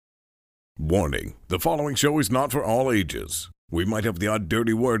Warning, the following show is not for all ages. We might have the odd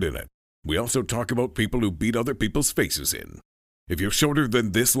dirty word in it. We also talk about people who beat other people's faces in. If you're shorter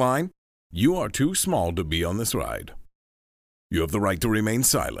than this line, you are too small to be on this ride. You have the right to remain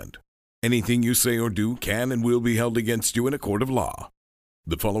silent. Anything you say or do can and will be held against you in a court of law.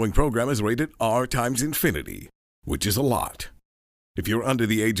 The following program is rated R times infinity, which is a lot. If you're under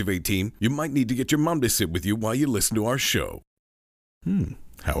the age of 18, you might need to get your mom to sit with you while you listen to our show.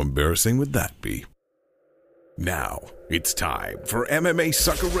 How embarrassing would that be? Now, it's time for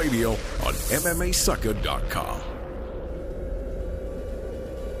MMASucka Radio on MMASucka.com.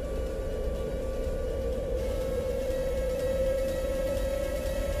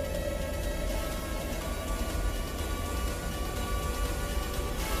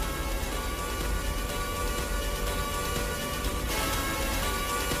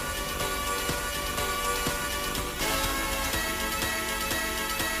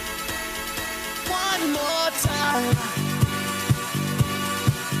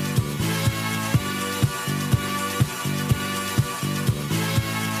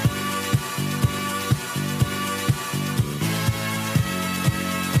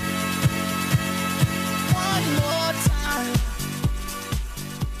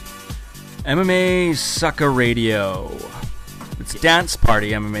 MMASucka Radio. It's Dance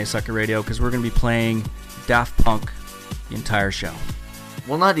Party MMASucka Radio because we're going to be playing Daft Punk the entire show.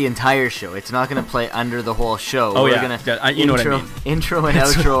 Well, not the entire show. It's not going to play under the whole show. Oh, we're yeah. You know what I mean. Intro and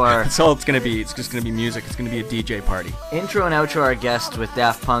outro are... That's all it's going to be. It's just going to be music. It's going to be a DJ party. Intro and outro are guests with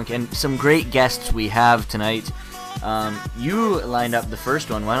Daft Punk, and some great guests we have tonight. You lined up the first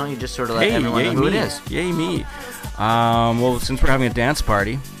one. Why don't you just sort of let everyone know who it is? Yay, me. Well, since we're having a dance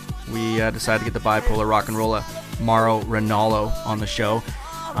party, we decided to get the bipolar rock and roller Mauro Ranallo on the show.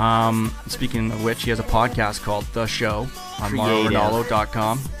 Speaking of which, he has a podcast called The Show on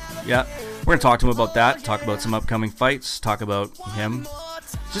MauroRanallo.com. Yeah, we're going to talk to him about that, talk about some upcoming fights, talk about him.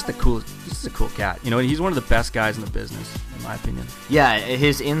 Just a cool cat. You know, he's one of the best guys in the business, in my opinion. Yeah,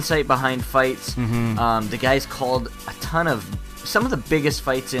 his insight behind fights. The guy's called a ton of some of the biggest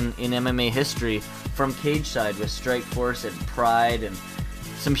fights in MMA history from cage side with Strikeforce and Pride and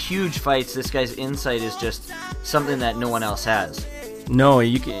some huge fights. This guy's insight is just something that no one else has. No,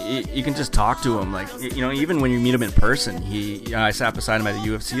 you can just talk to him. Like, you know, even when you meet him in person, I sat beside him at a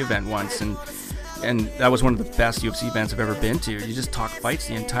UFC event once, and that was one of the best UFC events I've ever been to. You just talk fights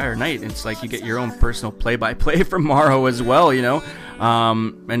the entire night. It's like you get your own personal play-by-play from Mauro as well, you know.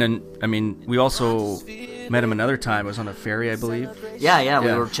 And then, I mean, we also met him another time. It was on a ferry, I believe. Yeah.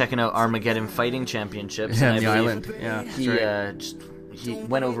 We were checking out Armageddon Fighting Championships. Yeah, on the island. Yeah, he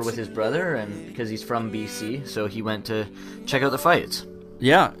went over with his brother, and because he's from BC, so he went to check out the fights.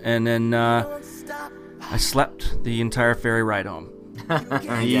 Yeah, and then I slept the entire ferry ride home.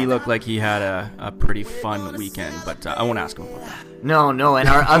 He looked like he had a pretty fun weekend, but I won't ask him about that. No, and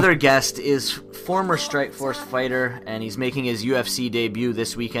our other guest is former Strikeforce fighter, and he's making his UFC debut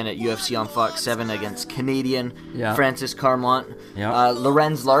this weekend at UFC on Fox 7 against Canadian Francis Carmont.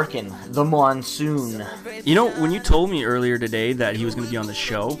 Lorenz Larkin, the Monsoon. You know, when you told me earlier today that he was going to be on the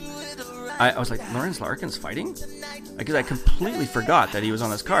show, I was like, Lorenz Larkin's fighting? Because I completely forgot that he was on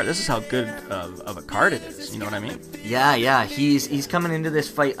this card. This is how good of a card it is. You know what I mean? Yeah. He's coming into this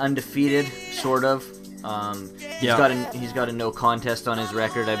fight undefeated, sort of. He's got a no contest on his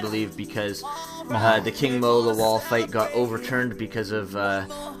record, I believe, because the King Mo Lawal fight got overturned because of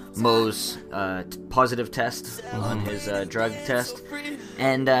Mo's positive test on his drug test.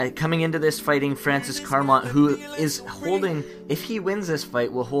 And coming into this fighting Francis Carmont, who is holding, if he wins this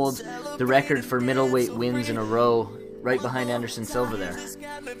fight, will hold the record for middleweight wins in a row, right behind Anderson Silva there.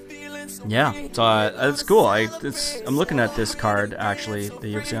 Yeah, so it's cool. I'm looking at this card, actually,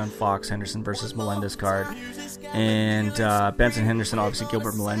 the UFC on Fox, Henderson versus Melendez card. And Benson Henderson, obviously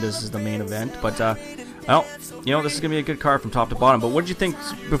Gilbert Melendez is the main event. But, this is going to be a good card from top to bottom. But what did you think,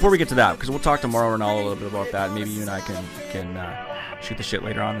 before we get to that, because we'll talk to Mauro Ranallo a little bit about that. Maybe you and I can shoot the shit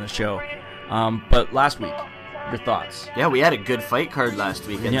later on in the show. But last week, your thoughts? Yeah, we had a good fight card last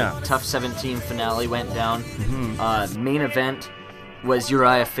week. And the Tough 17 finale went down. Main event was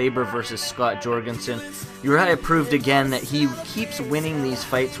Uriah Faber versus Scott Jorgensen. Uriah proved again that he keeps winning these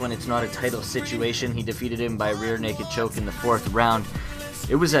fights when it's not a title situation. He defeated him by rear naked choke in the 4th round.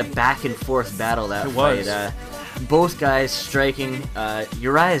 It was a back and forth battle, that fight. Both guys striking.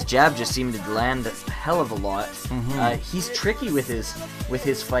 Uriah's jab just seemed to land a hell of a lot. He's tricky with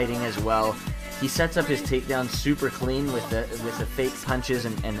his fighting as well. He sets up his takedown super clean with the fake punches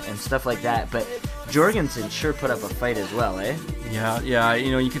and stuff like that. But Jorgensen sure put up a fight as well, eh? Yeah.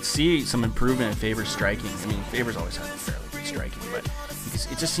 You know, you could see some improvement in Faber's striking. I mean, Faber's always had fairly good striking, but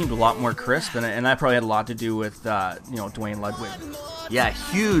it just seemed a lot more crisp, and that probably had a lot to do with Dwayne Ludwig. Yeah,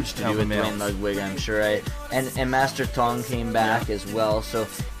 huge to do with Dwayne Ludwig, I'm sure. And Master Tong came back as well, so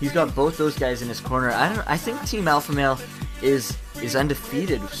he's got both those guys in his corner. I think Team Alpha Male is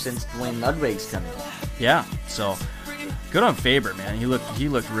undefeated since Dwayne Ludwig's come in. Yeah, so good on Faber, man. He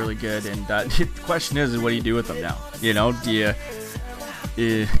looked really good, and the question is what do you do with him now? Do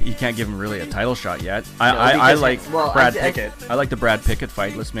you can't give him really a title shot yet. I like Brad Pickett. I like the Brad Pickett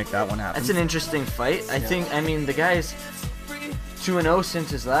fight. Let's make that one happen. That's an interesting fight. I think the guy's 2-0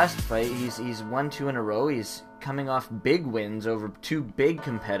 since his last fight. He's won 2 in a row. He's coming off big wins over 2 big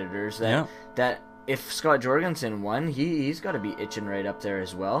competitors. That if Scott Jorgensen won, he's got to be itching right up there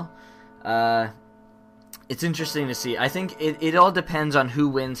as well. It's interesting to see. I think it all depends on who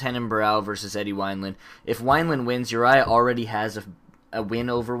wins Henan Barao versus Eddie Wineland. If Wineland wins, Uriah already has a win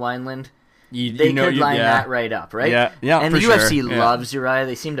over Wineland. They could line that right up, right? Yeah, and the UFC loves Uriah.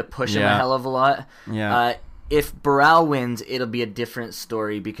 They seem to push him a hell of a lot. Yeah. If Barao wins, it'll be a different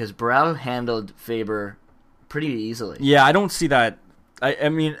story because Barao handled Faber pretty easily. Yeah, I don't see that.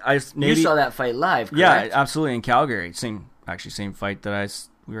 You saw that fight live, correct? Yeah, absolutely, in Calgary. Same fight that I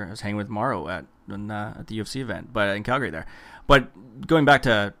was hanging with Mauro at the UFC event, but in Calgary there. But going back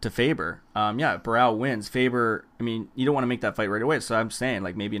to Faber, if Barao wins, Faber, you don't want to make that fight right away. So I'm saying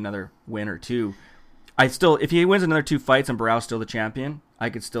maybe another win or 2. If he wins another 2 fights and Barao's still the champion, I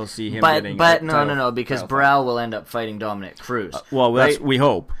could still see him getting. But no, because Barao will end up fighting Dominic Cruz. Right? We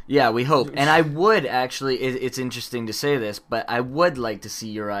hope. Yeah, we hope. And I would actually. It's interesting to say this, but I would like to see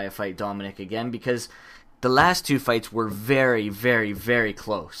Uriah fight Dominic again because the last 2 fights were very, very, very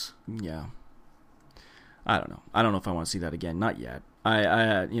close. Yeah. I don't know. I don't know if I want to see that again. Not yet.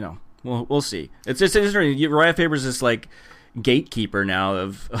 We'll see. It's just interesting. Uriah Faber's this gatekeeper now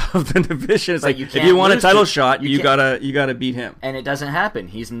of the division. It's if you want a title shot, you gotta beat him. And it doesn't happen.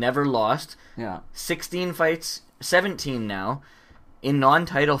 He's never lost. Yeah. 16 fights, 17 now in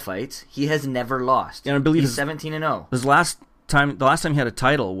non-title fights. He has never lost. And I believe he's 17-0. The last time he had a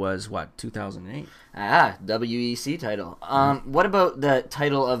title was 2008. WEC title. What about the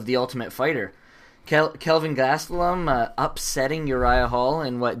title of the Ultimate Fighter? Kelvin Gastelum upsetting Uriah Hall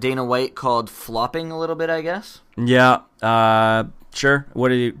in what Dana White called flopping a little bit, I guess. Yeah, sure. What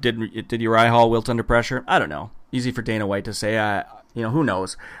did Uriah Hall wilt under pressure? I don't know. Easy for Dana White to say. Who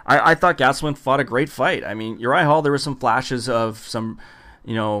knows? I thought Gastelum fought a great fight. Uriah Hall, there were some flashes of some,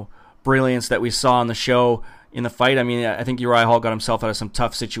 brilliance that we saw on the show in the fight. I think Uriah Hall got himself out of some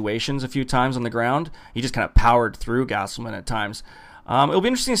tough situations a few times on the ground. He just kind of powered through Gastelum at times. It'll be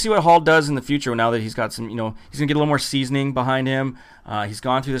interesting to see what Hall does in the future now that he's got some, he's going to get a little more seasoning behind him. He's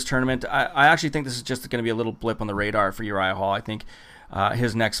gone through this tournament. I actually think this is just going to be a little blip on the radar for Uriah Hall. I think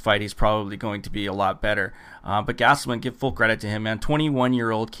his next fight, he's probably going to be a lot better. But Gastelum, give full credit to him, man.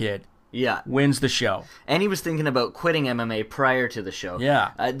 21-year-old kid. Yeah. Wins the show. And he was thinking about quitting MMA prior to the show.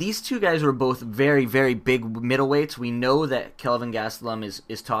 Yeah. These 2 guys were both very, very big middleweights. We know that Kelvin Gastelum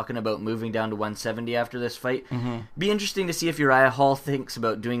is talking about moving down to 170 after this fight. Mm-hmm. Be interesting to see if Uriah Hall thinks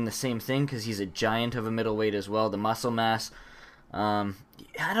about doing the same thing because he's a giant of a middleweight as well, the muscle mass. I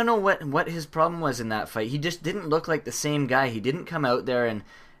don't know what his problem was in that fight. He just didn't look like the same guy. He didn't come out there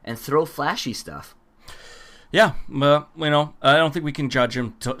and throw flashy stuff. Yeah, I don't think we can judge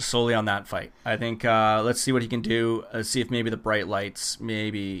him solely on that fight. I think let's see what he can do. See if maybe the bright lights,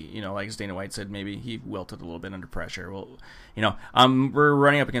 maybe like as Dana White said, maybe he wilted a little bit under pressure. Well, we're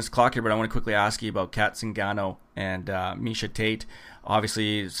running up against the clock here, but I want to quickly ask you about Kat Zingano and Miesha Tate.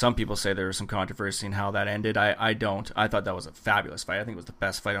 Obviously, some people say there was some controversy in how that ended. I don't. I thought that was a fabulous fight. I think it was the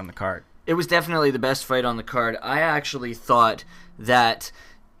best fight on the card. It was definitely the best fight on the card. I actually thought that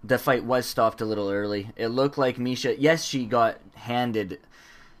the fight was stopped a little early. It looked like Miesha, yes, she got handed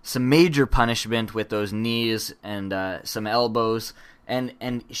some major punishment with those knees and some elbows,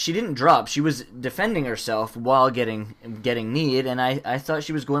 and she didn't drop. She was defending herself while getting kneed, and I thought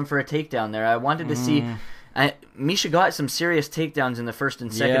she was going for a takedown there. I wanted to see. Miesha got some serious takedowns in the first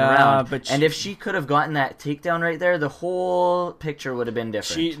and second round, and if she could have gotten that takedown right there, the whole picture would have been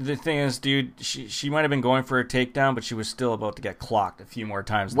different. The thing is, dude, she might have been going for a takedown, but she was still about to get clocked a few more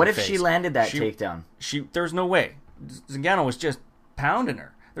times. What if she landed that takedown? There's no way. Zingano was just pounding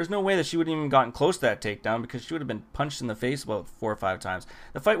her. There's no way that she would have even gotten close to that takedown because she would have been punched in the face about 4 or 5 times.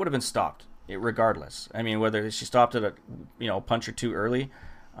 The fight would have been stopped, regardless. Whether she stopped it a punch or 2 early,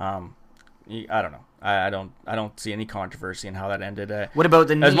 I don't know. I don't see any controversy in how that ended. What about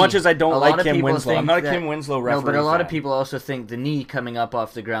the knee? As much as I don't like Kim Winslow, I'm not a Kim Winslow referee. No, but a lot of people also think the knee coming up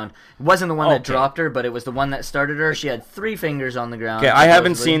off the ground wasn't the one that dropped her, but it was the one that started her. She had 3 fingers on the ground. Okay, I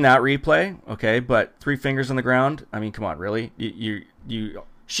haven't seen that replay. Okay, but 3 fingers on the ground. Come on, really?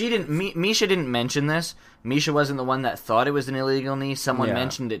 Misha didn't mention this. Misha wasn't the one that thought it was an illegal knee. Someone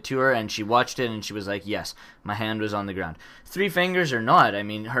mentioned it to her, and she watched it, and she was like, yes, my hand was on the ground. 3 fingers or not, I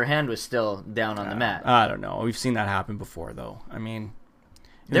mean, her hand was still down on the mat. I don't know. We've seen that happen before, though. I mean,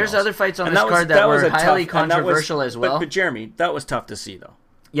 there's other fights on this card that were highly controversial as well. But Jeremy, that was tough to see, though.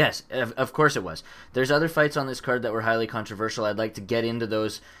 Yes, of course it was. There's other fights on this card that were highly controversial. I'd like to get into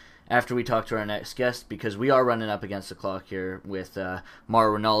those after we talk to our next guest, because we are running up against the clock here with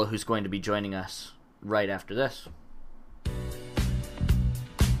Mauro Ranallo, who's going to be joining us right after this.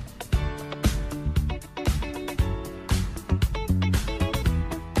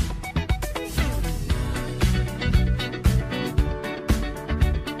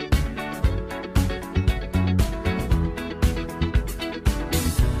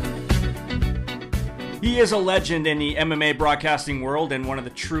 He is a legend in the MMA broadcasting world and one of the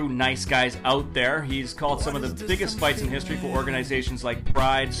true nice guys out there. He's called some of the biggest fights in history for organizations like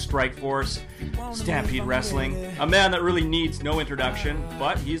Pride, Strikeforce, Stampede Wrestling. A man that really needs no introduction,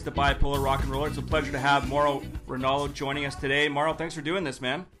 but he's the bipolar rock and roller. It's a pleasure to have Mauro Ranallo joining us today. Mauro, thanks for doing this,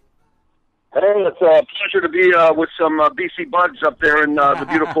 man. Hey, it's a pleasure to be with some BC buds up there in the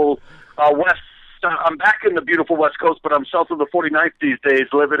beautiful West. I'm back in the beautiful West Coast, but I'm south of the 49th these days,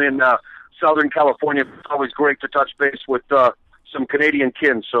 living in Southern California. It's always great to touch base with some Canadian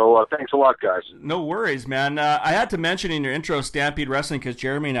kin, so thanks a lot, guys. No worries, man. I had to mention in your intro Stampede Wrestling because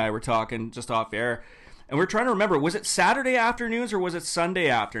Jeremy and I were talking just off air, and we're trying to remember, was it Saturday afternoons or was it Sunday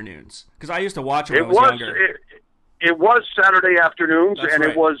afternoons? Because I used to watch it when I was younger. It was Saturday afternoons, That's and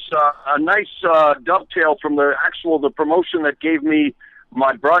right. It was a nice dovetail from the promotion that gave me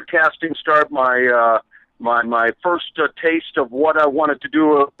my broadcasting start, my first taste of what I wanted to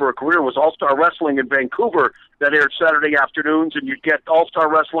do for a career was All-Star Wrestling in Vancouver that aired Saturday afternoons, and you'd get All-Star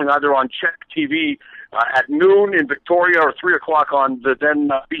Wrestling either on Czech TV at noon in Victoria or 3 o'clock on the then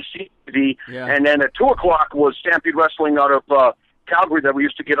BC TV, and then at 2 o'clock was Stampede Wrestling out of Calgary that we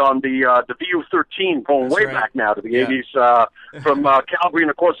used to get on the VU13, going way back now to the 80s from Calgary,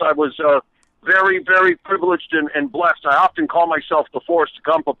 and of course I was very, very privileged and blessed. I often call myself the Forrest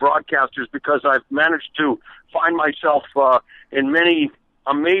Gump of broadcasters because I've managed to find myself in many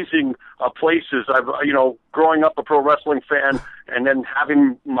amazing places. I've, growing up a pro wrestling fan and then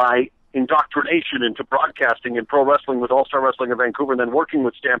having my indoctrination into broadcasting and pro wrestling with All-Star Wrestling in Vancouver and then working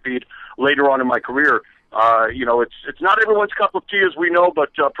with Stampede later on in my career. It's not everyone's cup of tea, as we know, but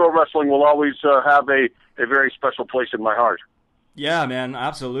pro wrestling will always have a very special place in my heart. Yeah, man,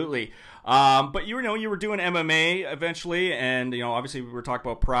 absolutely. But you were doing MMA eventually, and obviously we were talking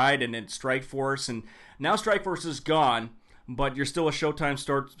about Pride and then Strikeforce, and now Strikeforce is gone, but you're still a Showtime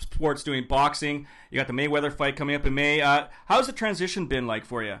Sports doing boxing. You got the Mayweather fight coming up in May. How's the transition been like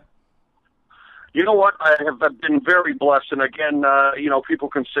for you? You know what? I've been very blessed, and again, people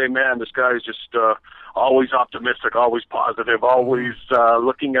can say, "Man, this guy is just always optimistic, always positive, always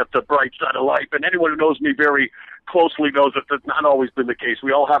looking at the bright side of life." And anyone who knows me very closely knows that that's not always been the case.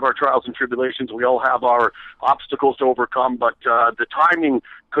 We all have our trials and tribulations. We all have our obstacles to overcome, but the timing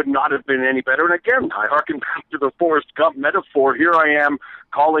could not have been any better. And again, I harken back to the Forrest Gump metaphor. Here I am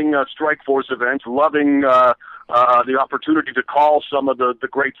calling Strikeforce events, loving the opportunity to call some of the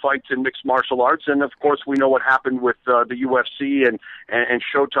great fights in mixed martial arts. And, of course, we know what happened with the UFC and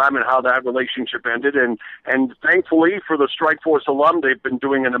Showtime and how that relationship ended. And thankfully, for the Strikeforce alum, they've been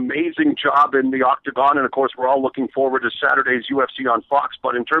doing an amazing job in the octagon. And, of course, we're all looking forward to Saturday's UFC on Fox.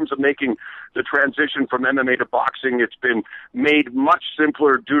 But in terms of making the transition from MMA to boxing, it's been made much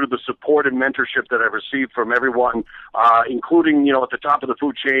simpler due to the support and mentorship that I've received from everyone, including, at the top of the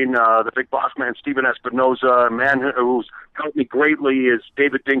food chain, the big boss man, Steven Espinoza. A man who's helped me greatly is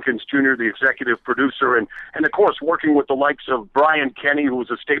David Dinkins Jr., the executive producer, and of course working with the likes of Brian Kenny, who's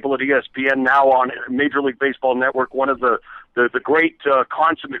a staple at ESPN, now on Major League Baseball Network, one of the great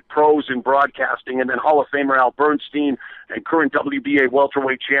consummate pros in broadcasting, and then Hall of Famer Al Bernstein and current WBA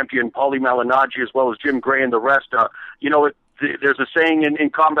welterweight champion Paulie Malignaggi, as well as Jim Gray and the rest. There's a saying in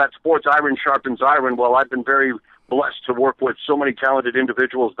combat sports, iron sharpens iron. Well, I've been very blessed to work with so many talented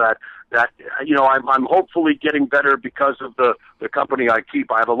individuals that I'm hopefully getting better because of the company I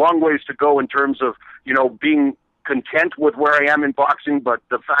keep. I have a long ways to go in terms of, being content with where I am in boxing, but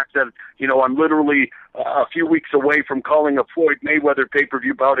the fact that, I'm literally a few weeks away from calling a Floyd Mayweather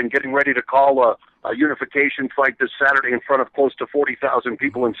pay-per-view bout and getting ready to call a unification fight this Saturday in front of close to 40,000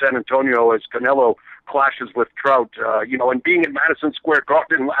 people in San Antonio as Canelo clashes with Trout, and being in Madison Square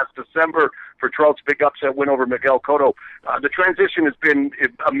Garden last December for Trout's big upset win over Miguel Cotto. The transition has been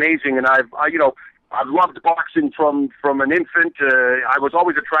amazing, and I've loved boxing from an infant. I was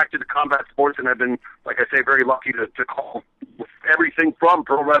always attracted to combat sports, and I've been, like I say, very lucky to call everything from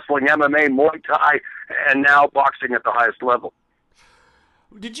pro wrestling, MMA, Muay Thai, and now boxing at the highest level.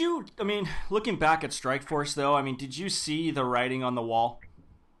 Did you, looking back at Strikeforce, though, did you see the writing on the wall?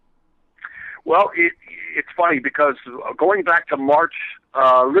 Well, it's funny because going back to March,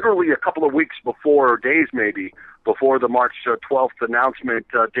 literally a couple of weeks before, days maybe, before the March 12th announcement,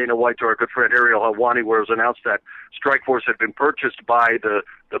 Dana White to our good friend Ariel Helwani, where it was announced that Strikeforce had been purchased by the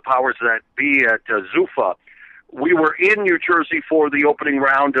powers that be at Zuffa. We were in New Jersey for the opening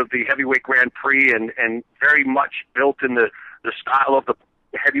round of the heavyweight Grand Prix, and very much built in the style of the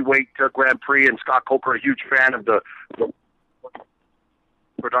heavyweight Grand Prix. And Scott Coker, a huge fan of the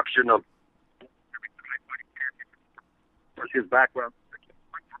production of his background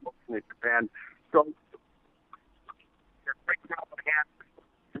in Japan. So,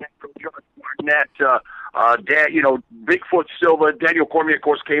 Bigfoot Silva, Daniel Cormier, of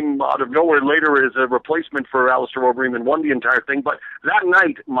course, came out of nowhere later as a replacement for Alistair Overeem and won the entire thing. But that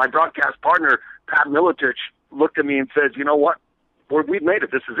night, my broadcast partner, Pat Miletich, looked at me and said, you know what? We've made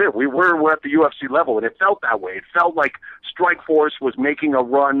it. This is it. We're at the UFC level, and it felt that way. It felt like Strikeforce was making a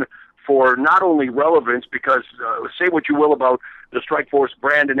run for not only relevance, because say what you will about the Strikeforce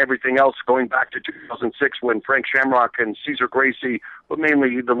brand and everything else, going back to 2006 when Frank Shamrock and Cesar Gracie, but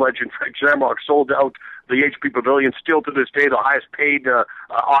mainly the legend Frank Shamrock, sold out the HP Pavilion, still to this day the highest paid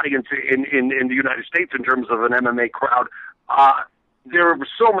audience in the United States in terms of an MMA crowd. There were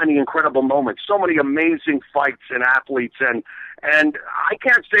so many incredible moments, so many amazing fights and athletes, and I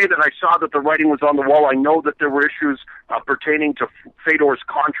can't say that I saw that the writing was on the wall. I know that there were issues pertaining to Fedor's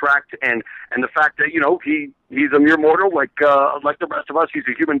contract and the fact that, he's a mere mortal like the rest of us. He's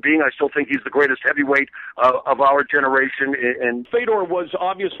a human being. I still think he's the greatest heavyweight of our generation. And Fedor was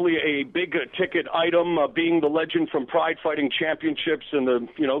obviously a big ticket item, being the legend from Pride Fighting Championships and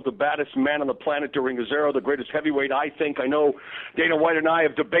the baddest man on the planet during his era, the greatest heavyweight. I know Dana White and I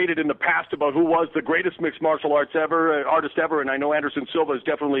have debated in the past about who was the greatest mixed martial artist ever, and I know Anderson Silva has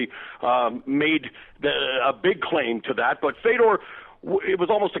definitely made a big claim to that. But Fedor, it was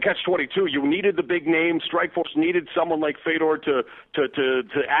almost a catch-22. You needed the big name. Strikeforce needed someone like Fedor to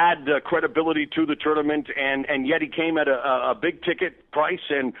add credibility to the tournament, and yet he came at a big ticket price.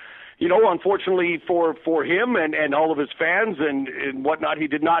 And unfortunately for him and all of his fans and whatnot, he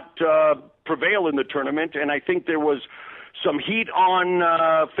did not prevail in the tournament. And I think there was some heat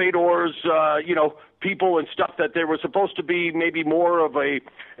on Fedor's, people and stuff, that there was supposed to be maybe more of a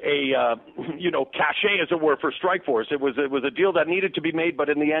cachet, as it were, for Strikeforce. It was a deal that needed to be made, but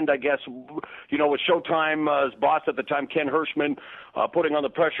in the end, I guess, with Showtime's boss at the time, Ken Hirschman, putting on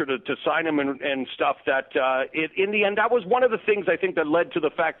the pressure to sign him and stuff, that in the end, that was one of the things I think that led to the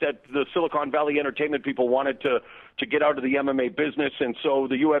fact that the Silicon Valley entertainment people wanted to get out of the MMA business, and so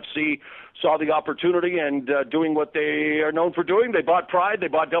the UFC saw the opportunity and doing what they are known for doing. They bought Pride, they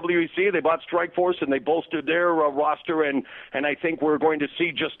bought WEC, they bought Strikeforce, and they bolstered their roster, and I think we're going to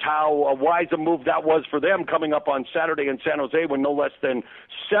see just how wise a move that was for them coming up on Saturday in San Jose when no less than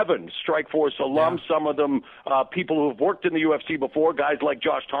 7 Strikeforce alums, some of them people who have worked in the UFC before, guys like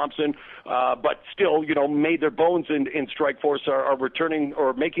Josh Thompson, but still, made their bones in Strikeforce, are returning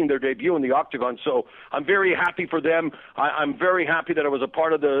or making their debut in the Octagon. So I'm very happy for them. I'm very happy that I was a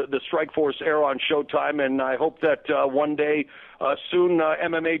part of the Strikeforce era on Showtime, and I hope that one day soon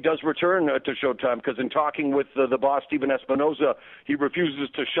MMA does return to Showtime, because in talking with the boss, Steven Espinoza, he refuses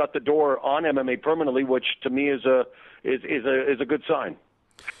to shut the door on MMA permanently, which to me is a good sign.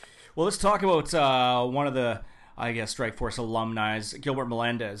 Well, let's talk about one of the, I guess, Strikeforce alumni, Gilbert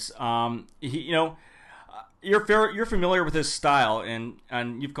Melendez. You're familiar with his style,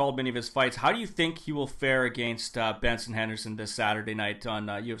 and you've called many of his fights. How do you think he will fare against Benson Henderson this Saturday night on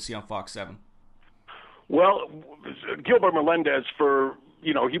UFC on Fox 7? Well, Gilbert Melendez, he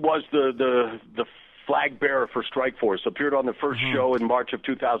was the flag bearer for Strikeforce, appeared on the first show in March of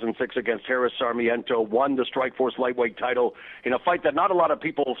 2006 against Harris Sarmiento, won the Strikeforce lightweight title in a fight that not a lot of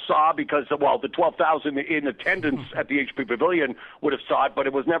people saw because, the 12,000 in attendance at the HP Pavilion would have saw it, but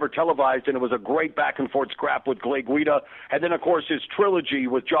it was never televised, and it was a great back-and-forth scrap with Clay Guida. And then, of course, his trilogy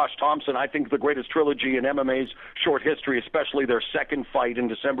with Josh Thompson, I think the greatest trilogy in MMA's short history, especially their second fight in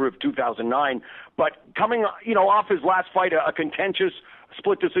December of 2009. But coming, off his last fight, a contentious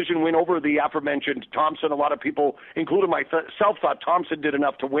split decision win over the aforementioned Thompson. A lot of people, including myself, thought Thompson did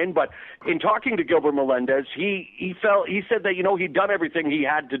enough to win. But in talking to Gilbert Melendez, he said that, he'd done everything he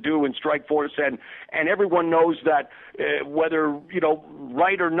had to do in Strikeforce, and everyone knows that whether,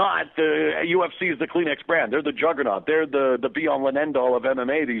 right or not, the UFC is the Kleenex brand. They're the juggernaut. They're the be-all and end-all of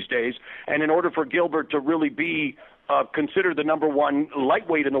MMA these days. And in order for Gilbert to really be considered the number one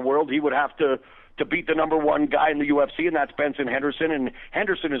lightweight in the world, he would have to beat the number one guy in the UFC, and that's Benson Henderson. And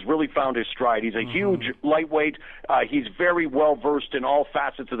Henderson has really found his stride. He's a huge lightweight. He's very well versed in all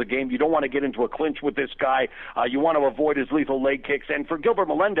facets of the game. You don't want to get into a clinch with this guy. You want to avoid his lethal leg kicks. And for Gilbert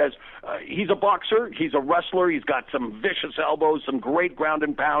Melendez, he's a boxer. He's a wrestler. He's got some vicious elbows, some great ground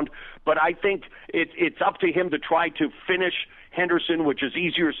and pound. But I think it's up to him to try to finish Henderson, which is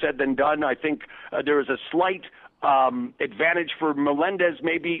easier said than done. I think there is a slight advantage for Melendez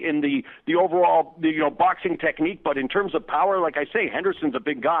maybe in the overall boxing technique, but in terms of power, like I say, Henderson's a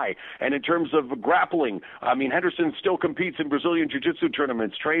big guy. And in terms of grappling, I mean, Henderson still competes in Brazilian Jiu-Jitsu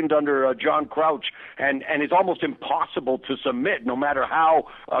tournaments, trained under John Crouch, and is almost impossible to submit, no matter how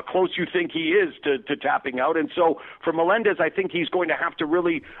close you think he is to tapping out. And so for Melendez, I think he's going to have to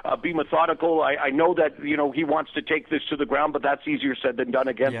really be methodical. I know that he wants to take this to the ground, but that's easier said than done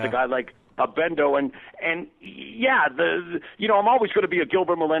against a guy like Bendo. And yeah, I'm always going to be a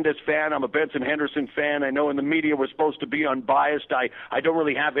Gilbert Melendez fan. I'm a Benson Henderson fan. I know in the media we're supposed to be unbiased. I don't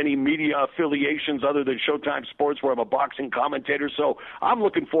really have any media affiliations other than Showtime Sports, where I'm a boxing commentator. So I'm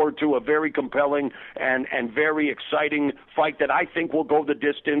looking forward to a very compelling and very exciting fight that I think will go the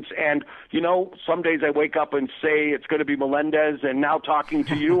distance. And, some days I wake up and say it's going to be Melendez, and now talking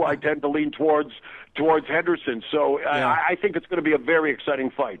to you, I tend to lean towards Henderson. So I think it's going to be a very exciting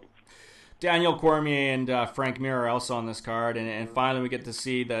fight. Daniel Cormier and Frank Mir are also on this card, and finally we get to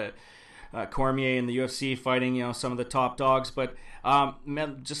see the Cormier and the UFC fighting, some of the top dogs. But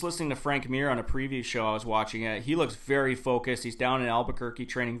just listening to Frank Mir on a previous show I was watching, he looks very focused. He's down in Albuquerque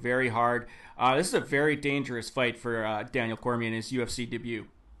training very hard. This is a very dangerous fight for Daniel Cormier in his UFC debut.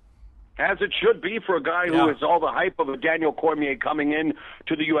 As it should be for a guy who has all the hype of a Daniel Cormier coming in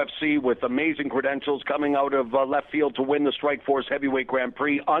to the UFC with amazing credentials, coming out of left field to win the Strikeforce Heavyweight Grand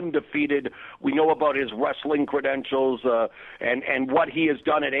Prix, undefeated. We know about his wrestling credentials and what he has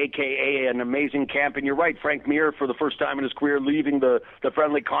done at AKA, an amazing camp. And you're right, Frank Mir, for the first time in his career, leaving the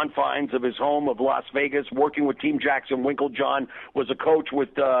friendly confines of his home of Las Vegas, working with Team Jackson Winklejohn, was a coach with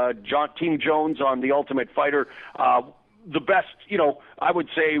Team Jones on The Ultimate Fighter. The best, I would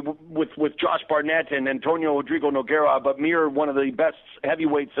say with Josh Barnett and Antonio Rodrigo Nogueira, but Mir, one of the best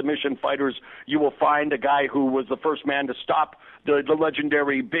heavyweight submission fighters you will find, a guy who was the first man to stop the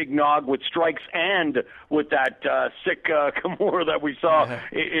legendary Big Nog with strikes and with that sick Kimura that we saw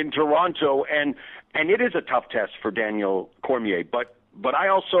in Toronto. And it is a tough test for Daniel Cormier, but I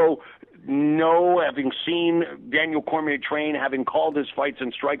also know, having seen Daniel Cormier train, having called his fights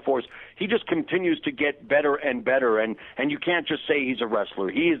in Strikeforce, he just continues to get better and better, and you can't just say he's a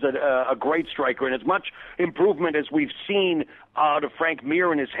wrestler. He is a great striker, and as much improvement as we've seen out of Frank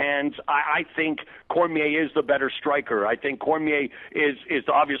Mir in his hands, I think Cormier is the better striker. I think Cormier is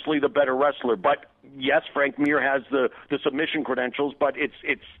obviously the better wrestler, but yes, Frank Mir has the submission credentials, but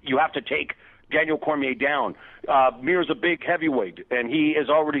it's you have to take Daniel Cormier down. Mir's a big heavyweight, and he has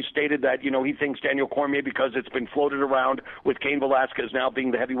already stated that, he thinks Daniel Cormier, because it's been floated around with Cain Velasquez now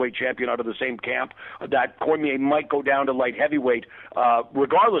being the heavyweight champion out of the same camp, that Cormier might go down to light heavyweight,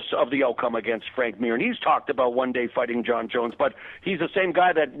 regardless of the outcome against Frank Mir. And he's talked about one day fighting John Jones, but he's the same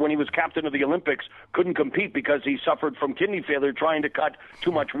guy that when he was captain of the Olympics couldn't compete because he suffered from kidney failure trying to cut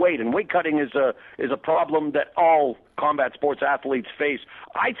too much weight. And weight cutting is a problem that all combat sports athletes face.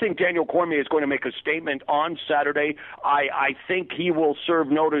 I think Daniel Cormier is going to make a statement on Saturday. I think he will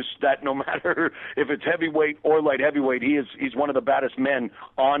serve notice that no matter if it's heavyweight or light heavyweight, he's one of the baddest men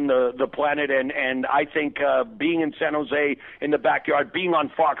on the planet. And I think being in San Jose in the backyard, being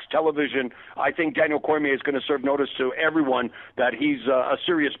on Fox television, I think Daniel Cormier is going to serve notice to everyone that he's a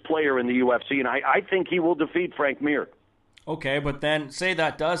serious player in the UFC. And I think he will defeat Frank Mir. Okay, but then say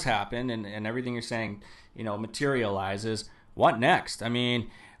that does happen and everything you're saying, materializes. What next? I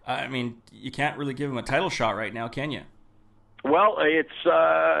mean, you can't really give him a title shot right now, can you? Well, it's,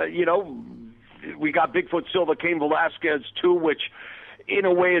 we got Bigfoot Silva, Cain Velasquez, too, which in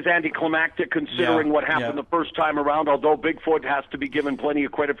a way is anticlimactic considering what happened the first time around, although Bigfoot has to be given plenty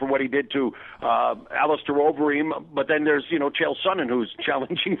of credit for what he did to Alistair Overeem. But then there's, Chael Sonnen, who's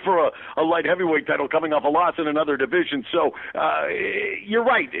challenging for a light heavyweight title coming off a loss in another division. So you're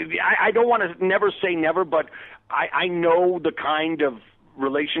right. I don't want to never say never, but I know the kind of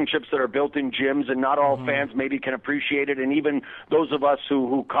relationships that are built in gyms, and not all fans maybe can appreciate it. And even those of us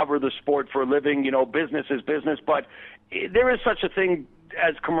who cover the sport for a living, business is business. But there is such a thing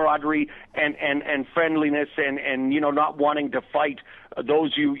as camaraderie and friendliness and not wanting to fight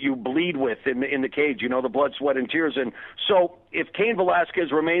those you bleed with in the cage, the blood, sweat, and tears. And so if Cain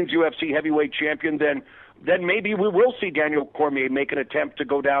Velasquez remains UFC heavyweight champion, then maybe we will see Daniel Cormier make an attempt to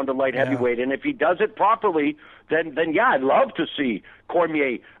go down to light heavyweight. And if he does it properly, then yeah, I'd love to see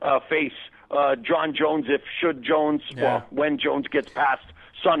Cormier face John Jones when Jones gets past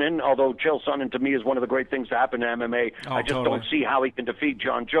Sonnen, although Chael Sonnen to me is one of the great things to happen to MMA. I just don't see how he can defeat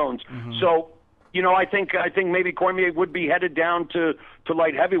John Jones. So, I think maybe Cormier would be headed down to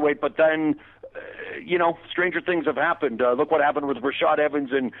light heavyweight, but then stranger things have happened. Look what happened with Rashad Evans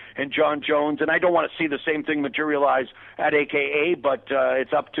and John Jones, and I don't want to see the same thing materialize at AKA, but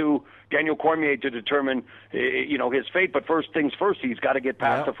it's up to Daniel Cormier to determine, his fate. But first things first, he's got to get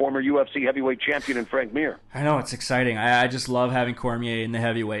past the former UFC heavyweight champion and Frank Mir. I know, it's exciting. I just love having Cormier in the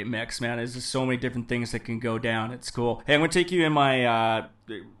heavyweight mix, man. There's just so many different things that can go down. It's cool. Hey, I'm going to take you in my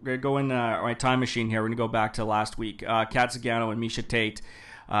my time machine here. We're going to go back to last week. Kat Zingano and Miesha Tate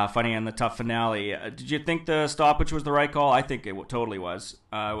fighting on the tough finale. Did you think the stoppage was the right call? I think it totally was.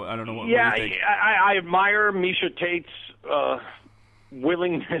 I don't know what you think. I admire Miesha Tate's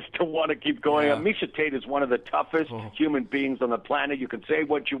willingness to want to keep going. Miesha Tate is one of the toughest human beings on the planet. You can say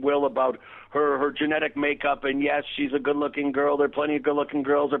what you will about her genetic makeup, and yes, she's a good-looking girl. There are plenty of good-looking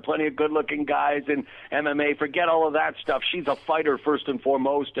girls. There are plenty of good-looking guys in MMA. Forget all of that stuff. She's a fighter first and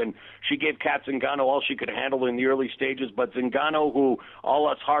foremost, and she gave Kat Zingano all she could handle in the early stages. But Zingano, who all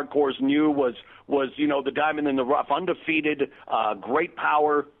us hardcores knew was the diamond in the rough, undefeated, great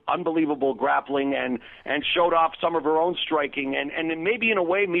power, unbelievable grappling, and showed off some of her own striking. And maybe in a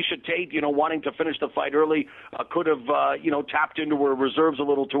way, Miesha Tate, wanting to finish the fight early, could have, tapped into her reserves a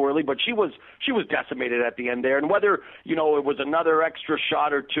little too early. But she was decimated at the end there. And whether, it was another extra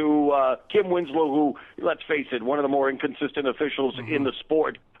shot or two, Kim Winslow, who, let's face it, one of the more inconsistent officials in the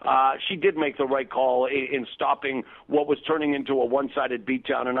sport, she did make the right call in stopping what was turning into a one-sided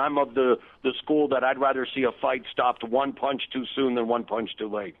beatdown. And I'm of the school that I'd rather see a fight stopped one punch too soon than one punch too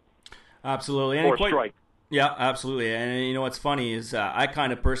late. Absolutely. Or strike. Yeah, absolutely. And what's funny is I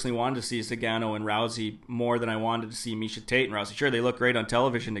kind of personally wanted to see Zingano and Rousey more than I wanted to see Miesha Tate and Rousey. Sure, they look great on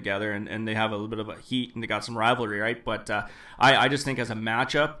television together, and they have a little bit of a heat, and they got some rivalry, right? But I just think as a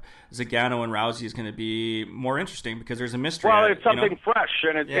matchup, Zingano and Rousey is going to be more interesting because there's a mystery. Well, it's something fresh,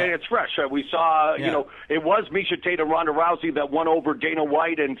 and it's fresh. We saw, it was Miesha Tate and Ronda Rousey that won over Dana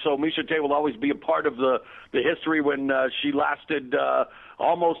White, and so Miesha Tate will always be a part of the history when she lasted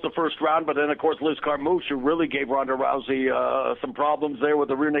almost the first round, but then, of course, Liz Carmouche, who really gave Ronda Rousey some problems there with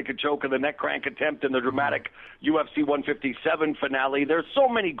the rear naked choke and the neck crank attempt in the dramatic UFC 157 finale. There's so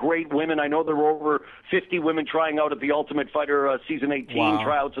many great women. I know there were over 50 women trying out at the Ultimate Fighter Season 18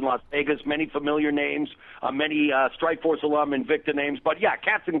 tryouts in Las Vegas, many familiar names, many Strikeforce alum Invicta names. But, yeah,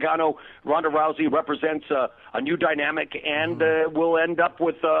 Kat Zingano, Ronda Rousey represents a new dynamic and will end up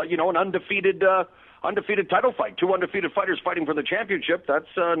with, an undefeated title fight. Two undefeated fighters fighting for the championship. That's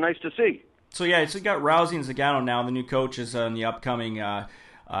nice to see. So you got Rousey and Zingano now, the new coaches in the upcoming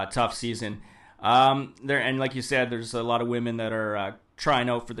tough season. And like you said, there's a lot of women that are trying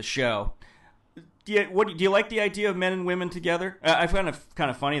out for the show. Do you like the idea of men and women together? I find it kind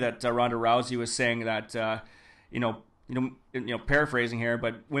of funny that Ronda Rousey was saying that paraphrasing here,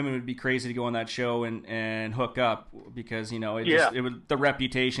 but women would be crazy to go on that show and hook up because it would, the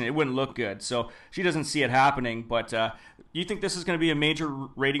reputation, it wouldn't look good. So she doesn't see it happening. But do you think this is going to be a major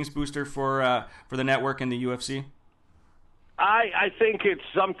ratings booster for the network and the UFC? I think it's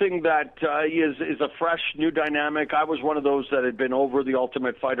something that is a fresh, new dynamic. I was one of those that had been over The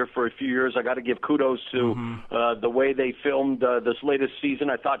Ultimate Fighter for a few years. I got to give kudos to the way they filmed this latest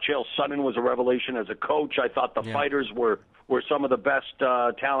season. I thought Chael Sonnen was a revelation as a coach. I thought the fighters were some of the best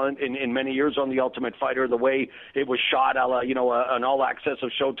talent in many years on The Ultimate Fighter. The way it was shot, an all-access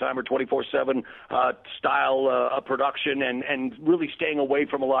of Showtime or 24/7 style of production, and really staying away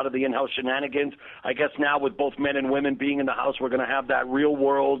from a lot of the in-house shenanigans. I guess now with both men and women being in the house, we're going to have that real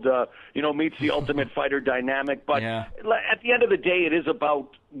world, meets The Ultimate Fighter dynamic. But at the end of the day, it is about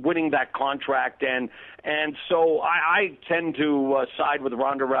winning that contract, and so I tend to side with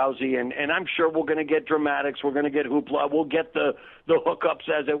Ronda Rousey, and I'm sure we're going to get dramatics, we're going to get hoopla, we'll get the hookups,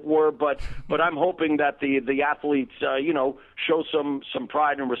 as it were, but I'm hoping that the athletes show some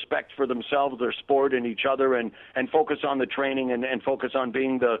pride and respect for themselves, their sport, and each other, and focus on the training and focus on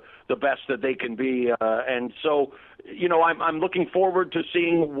being the best that they can be, and so I'm looking forward to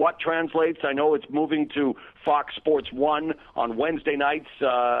seeing what translates. I know it's moving to Fox Sports 1 on Wednesday nights,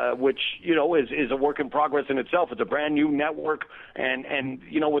 which is a work in progress in itself. It's a brand new network, and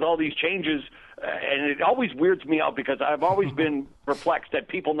with all these changes, and it always weirds me out because I've always been perplexed at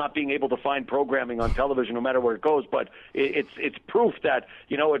people not being able to find programming on television no matter where it goes. But it's proof that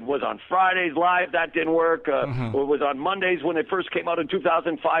it was on Fridays live, that didn't work. It was on Mondays when it first came out in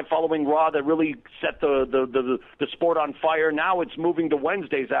 2005, following Raw, that really set the sport on fire. Now it's moving to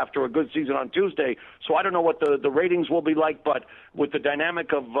Wednesdays after a good season on Tuesday. So I don't know what the ratings will be like, but with the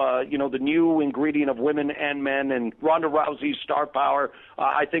dynamic of the new ingredient of women and men and Ronda Rousey's star power,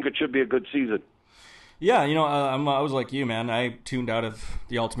 I think it should be a good season. Yeah, I was like you, man. I tuned out of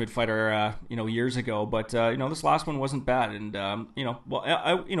The Ultimate Fighter, years ago, but this last one wasn't bad, and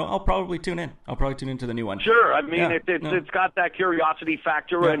I'll probably tune in. I'll probably tune into the new one. Sure, I mean it's got that curiosity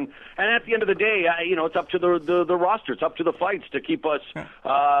factor, and at the end of the day, it's up to the roster, it's up to the fights to keep us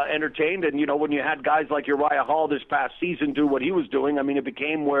entertained. And when you had guys like Uriah Hall this past season do what he was doing, I mean, it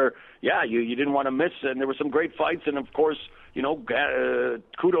became where you didn't want to miss, and there were some great fights, and of course,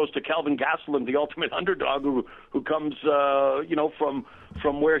 kudos to Kelvin Gastelum, the ultimate underdog, who comes,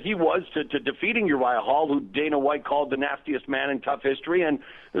 from where he was to defeating Uriah Hall, who Dana White called the nastiest man in tough history. And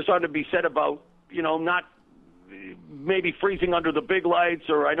there's something to be said about, not maybe freezing under the big lights,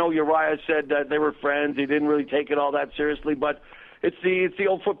 or I know Uriah said that they were friends. He didn't really take it all that seriously, but it's the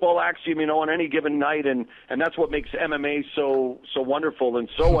old football axiom, on any given night, and that's what makes MMA so wonderful and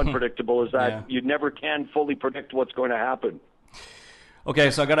so unpredictable, is that you never can fully predict what's going to happen.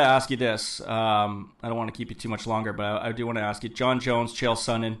 Okay, so I got to ask you this. I don't want to keep you too much longer, but I do want to ask you, Jon Jones, Chael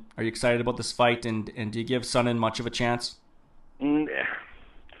Sonnen, are you excited about this fight, and do you give Sonnen much of a chance? To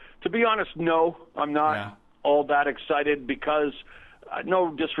be honest, no, I'm not all that excited, because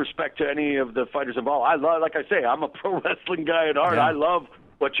no disrespect to any of the fighters involved. Like I say, I'm a pro wrestling guy at heart. I love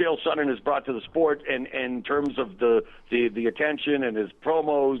what Chael Sonnen has brought to the sport, and in terms of the attention and his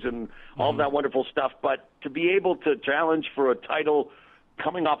promos and all that wonderful stuff. But to be able to challenge for a title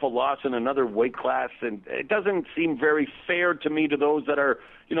coming off a loss in another weight class, and it doesn't seem very fair to me, to those that are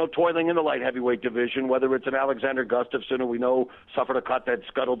toiling in the light heavyweight division, whether it's an Alexander Gustafsson, who we know suffered a cut that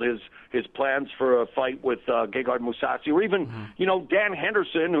scuttled his plans for a fight with Gegard Mousasi, or even Dan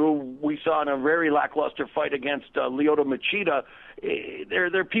Henderson, who we saw in a very lackluster fight against Lyoto Machida.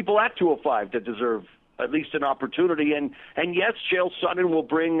 There are people at 205 that deserve at least an opportunity, and yes, Chael Sonnen will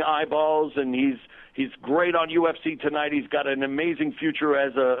bring eyeballs, and he's great on UFC tonight. He's got an amazing future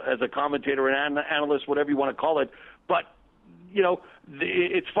as a commentator and analyst, whatever you want to call it. But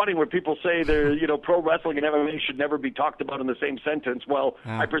it's funny when people say pro wrestling and MMA should never be talked about in the same sentence. Well,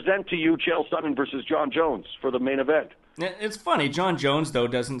 I present to you Chael Sonnen versus Jon Jones for the main event. It's funny. Jon Jones, though,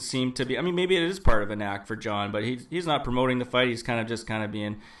 doesn't seem to be. I mean, maybe it is part of an act for Jon, but he's not promoting the fight. He's kind of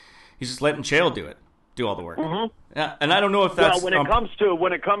being. He's just letting Chael do all the work. Yeah, and I don't know if that's when it comes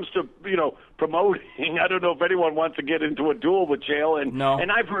to promoting. I don't know if anyone wants to get into a duel with Chael,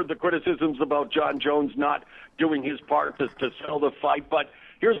 and I've heard the criticisms about Jon Jones not doing his part to sell the fight. But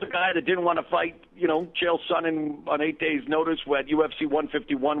here's the guy that didn't want to fight, Chael Sonnen on 8 days' notice at UFC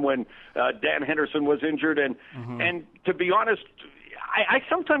 151 when Dan Henderson was injured, and to be honest, I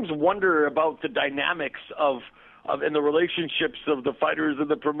sometimes wonder about the dynamics of and the relationships of the fighters and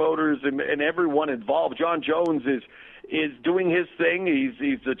the promoters and everyone involved. Jon Jones is doing his thing.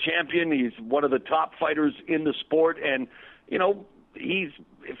 He's the champion. He's one of the top fighters in the sport, and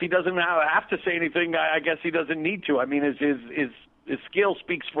if he doesn't have to say anything, I guess he doesn't need to. I mean, his skill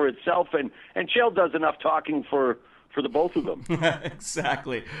speaks for itself, and Chael does enough talking for the both of them.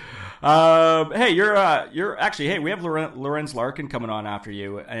 Exactly. Hey, you're actually. Hey, we have Lorenz Larkin coming on after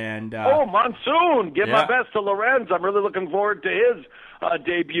you, and Monsoon. Give my best to Lorenz. I'm really looking forward to his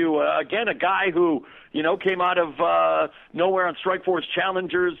debut. Again, a guy who came out of nowhere on Strikeforce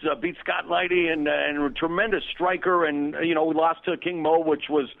Challengers, beat Scott Lighty, and a tremendous striker, and we lost to King Mo, which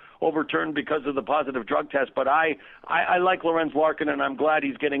was overturned because of the positive drug test. But I like Lorenz Larkin, and I'm glad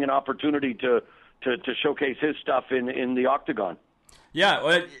he's getting an opportunity to showcase his stuff in the octagon.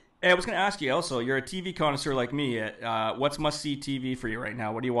 Yeah, Hey, I was going to ask you also, you're a TV connoisseur like me. What's must-see TV for you right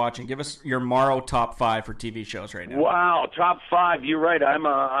now? What are you watching? Give us your Mauro top 5 for TV shows right now. Wow, top 5. You're right.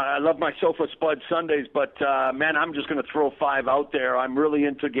 I love my Sofa Spud Sundays, but, man, I'm just going to throw 5 out there. I'm really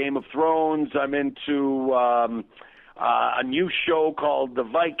into Game of Thrones. I'm into a new show called The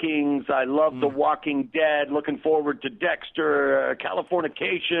Vikings. I love The Walking Dead. Looking forward to Dexter.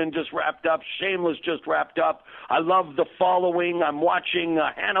 Californication just wrapped up. Shameless just wrapped up. I love The Following. I'm watching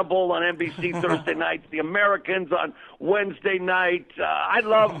Hannibal on NBC Thursday nights. The Americans on Wednesday night. I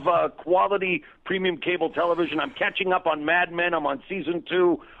love quality premium cable television. I'm catching up on Mad Men. I'm on season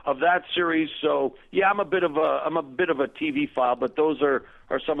 2 of that series. So yeah, I'm a bit of a TV file, but those are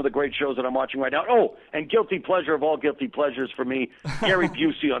some of the great shows that I'm watching right now. Oh, and guilty pleasure of all guilty pleasures for me, Gary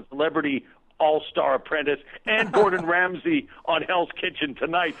Busey on Celebrity All-Star Apprentice, and Gordon Ramsay on Hell's Kitchen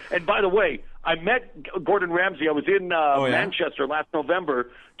tonight. And by the way, I met Gordon Ramsay. I was in Manchester last November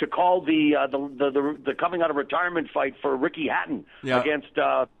to call the coming out of retirement fight for Ricky Hatton against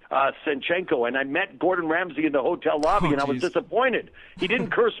Senchenko, and I met Gordon Ramsay in the hotel lobby, and I was disappointed. He didn't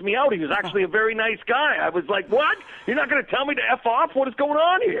curse me out. He was actually a very nice guy. I was like, what? You're not going to tell me to F off? What is going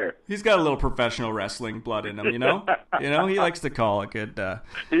on here? He's got a little professional wrestling blood in him, you know? He likes to call a good promo.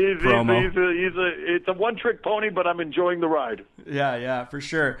 It's a one-trick pony, but I'm enjoying the ride. Yeah, for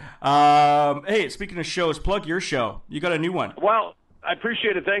sure. Hey, speaking of shows, plug your show. You got a new one. Well, I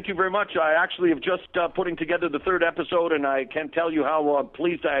appreciate it. Thank you very much. I actually have just putting together the 3rd episode, and I can't tell you how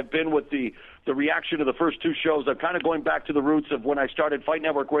pleased I have been with the reaction to the first 2 shows. I'm kind of going back to the roots of when I started Fight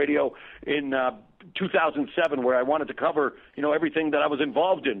Network Radio in 2007, where I wanted to cover, everything that I was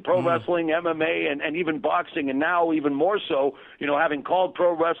involved in, pro wrestling, MMA, and even boxing, and now even more so, having called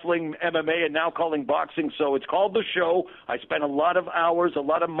pro wrestling, MMA, and now calling boxing. So it's called The Show. I spent a lot of hours, a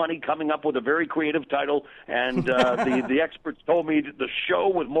lot of money coming up with a very creative title, and the experts told me The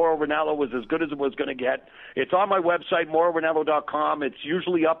Show with Mauro Ranallo was as good as it was going to get. It's on my website, MauroRanallo.com. It's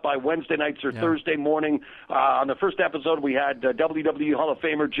usually up by Wednesday nights or Thursday morning. On the first episode, we had WWE Hall of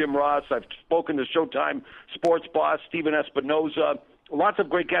Famer Jim Ross. I've spoken to Showtime sports boss Steven Espinoza. Lots of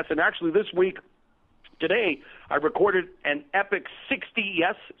great guests. And actually this week, today, I recorded an epic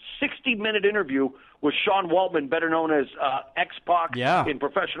 60-minute interview with Sean Waltman, better known as X-Pac in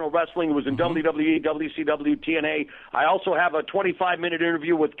professional wrestling. He was in WWE, WCW, TNA. I also have a 25-minute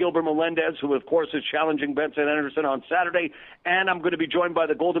interview with Gilbert Melendez, who, of course, is challenging Benson Henderson on Saturday. And I'm going to be joined by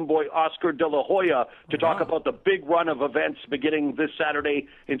the Golden Boy, Oscar De La Hoya, to talk about the big run of events beginning this Saturday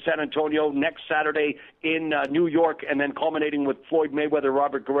in San Antonio, next Saturday in New York, and then culminating with Floyd Mayweather,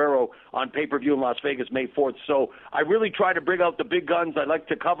 Robert Guerrero on pay-per-view in Las Vegas, May 4th. So I really try to bring out the big guns. I like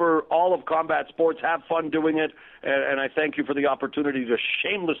to cover all of combat sports, have fun doing it, and I thank you for the opportunity to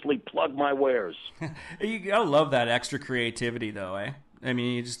shamelessly plug my wares. You gotta love that extra creativity, though, eh? I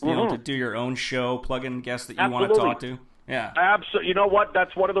mean, you just to do your own show, plug in guests that you want to talk to. Yeah, absolutely. You know what?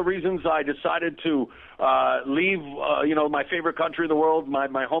 That's one of the reasons I decided to leave. My favorite country in the world,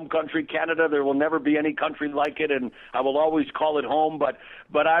 my home country, Canada. There will never be any country like it, and I will always call it home.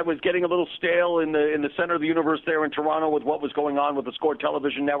 But I was getting a little stale in the center of the universe there in Toronto with what was going on with the Score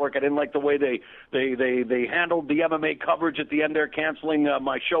Television Network. I didn't like the way they handled the MMA coverage at the end there, canceling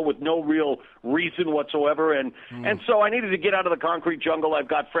my show with no real reason whatsoever. And so I needed to get out of the concrete jungle. I've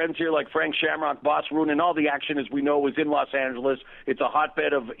got friends here like Frank Shamrock, Boss Rune, and all the action, as we know, is in Los Angeles. It's a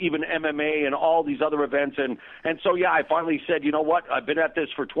hotbed of even MMA and all these other events. And so, yeah, I finally said, you know what? I've been at this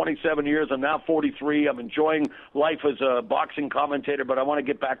for 27 years. I'm now 43. I'm enjoying life as a boxing commentator, but I want to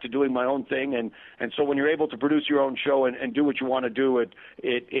get back to doing my own thing. And so when you're able to produce your own show and do what you want to do,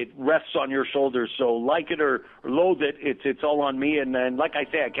 it rests on your shoulders. So like it or loathe it, it's all on me. And like I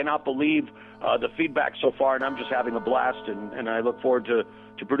say, I cannot believe the feedback so far, and I'm just having a blast, and I look forward to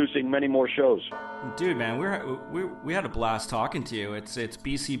producing many more shows. Dude, man, we had a blast talking to you. It's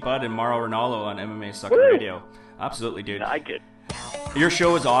BC Bud and Mauro Ranallo on MMASucka Radio. Absolutely, dude. I like it. Your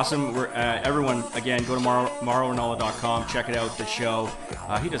show is awesome. Everyone, again, go to MauroRanallo.com. Check it out, the show.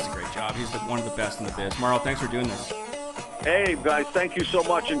 He does a great job. He's one of the best in the biz. Mauro, thanks for doing this. Hey, guys, thank you so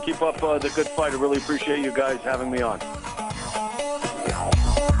much, and keep up the good fight. I really appreciate you guys having me on.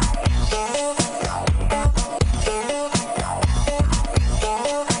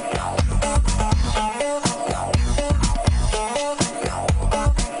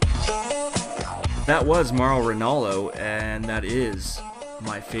 That was Mauro Ranallo, and that is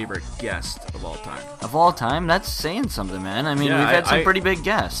my favorite guest of all time. Of all time? That's saying something, man. I mean, we've had some pretty big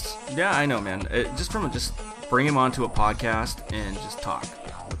guests. Yeah, I know, man. Just bring him onto a podcast and just talk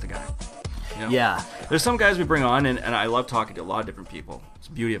with the guy. You know? Yeah. There's some guys we bring on, and I love talking to a lot of different people. It's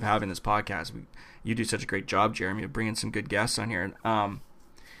the beauty of having this podcast. You do such a great job, Jeremy, of bringing some good guests on here.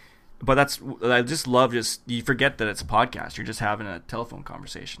 But I just love you forget that it's a podcast. You're just having a telephone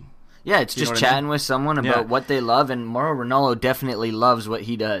conversation. Yeah, it's just chatting with someone about what they love, and Mauro Ranallo definitely loves what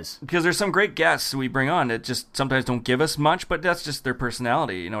he does. Because there's some great guests we bring on that just sometimes don't give us much, but that's just their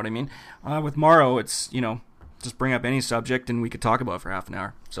personality, you know what I mean? With Mauro, it's, just bring up any subject and we could talk about it for half an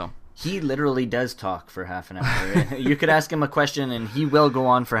hour, so... He literally does talk for half an hour. You could ask him a question and he will go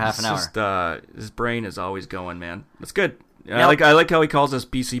on for half an hour. His brain is always going, man. That's good. I like how he calls us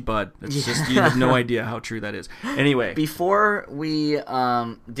BC Bud. It's just, you have no idea how true that is. Anyway. Before we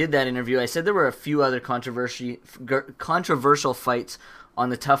did that interview, I said there were a few other controversial fights on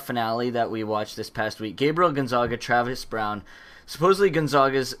the Tough finale that we watched this past week. Gabriel Gonzaga, Travis Brown. Supposedly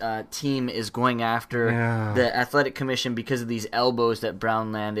Gonzaga's team is going after the Athletic Commission because of these elbows that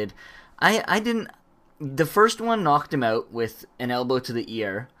Brown landed. The first one knocked him out with an elbow to the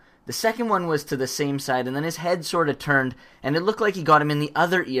ear. The second one was to the same side, and then his head sort of turned, and it looked like he got him in the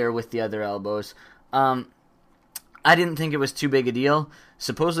other ear with the other elbows. I didn't think it was too big a deal.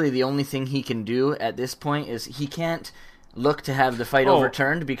 Supposedly the only thing he can do at this point is he can't look to have the fight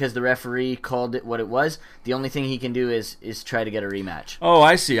overturned because the referee called it what it was. The only thing he can do is try to get a rematch. Oh,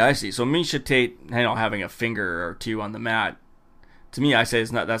 I see. So Miesha Tate, having a finger or two on the mat, to me, I say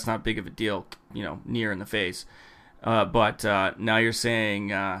that's not big of a deal, near in the face. But now you're saying,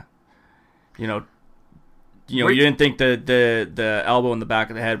 you didn't think the elbow in the back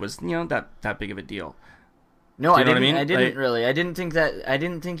of the head was, that big of a deal. No, I didn't. What I mean? I didn't really. I didn't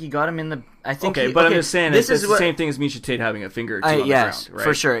think he got him in the. I think. I'm just saying it's the same thing as Miesha Tate having a finger or two on the ground, right?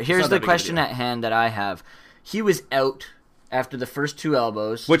 For sure. Here's the question at hand that I have. He was out after the first two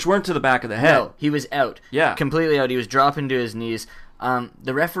elbows, which weren't to the back of the head. No, he was out. Yeah, completely out. He was dropping to his knees.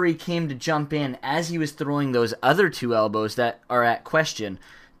 The referee came to jump in as he was throwing those other two elbows that are at question.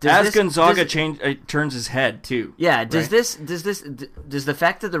 Gonzaga turns his head too. Yeah. Right? Does the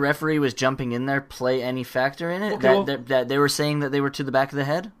fact that the referee was jumping in there play any factor in it? Okay, that they were saying that they were to the back of the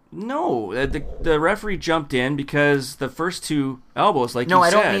head? No, the referee jumped in because the first two elbows, like you said. No,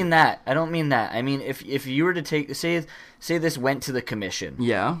 I don't mean that. I mean if you were to say this went to the commission.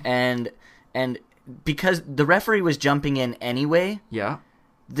 Yeah. And because the referee was jumping in anyway. Yeah.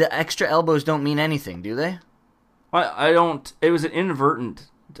 The extra elbows don't mean anything, do they? Well, I don't. It was an inadvertent.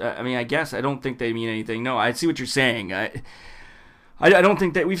 I guess I don't think they mean anything. No, I see what you're saying. I don't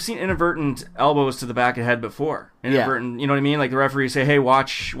think that we've seen inadvertent elbows to the back of the head before. Inadvertent, You know what I mean? Like the referee say, "Hey,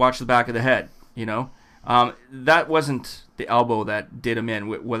 watch the back of the head." That wasn't the elbow that did him in.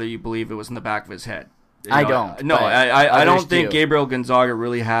 Whether you believe it was in the back of his head, I don't. No, I don't think Gabriel Gonzaga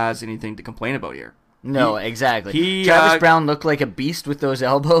really has anything to complain about here. No, exactly. Travis Brown looked like a beast with those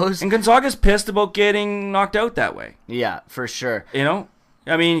elbows, and Gonzaga's pissed about getting knocked out that way. Yeah, for sure.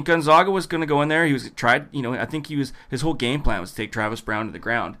 Gonzaga was going to go in there. He was tried. I think his whole game plan was to take Travis Brown to the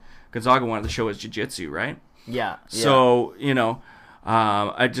ground. Gonzaga wanted to show his jiu-jitsu, right? Yeah. So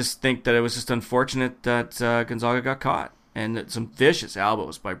I just think that it was just unfortunate that Gonzaga got caught. And some vicious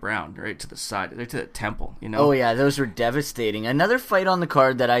elbows by Brown right to the side, right to the temple, Oh, yeah, those were devastating. Another fight on the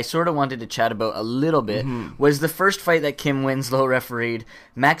card that I sort of wanted to chat about a little bit was the first fight that Kim Winslow refereed.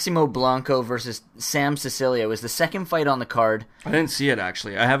 Maximo Blanco versus Sam Sicilia was the second fight on the card. I didn't see it,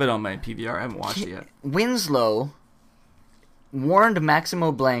 actually. I have it on my PVR. I haven't watched it yet. Winslow warned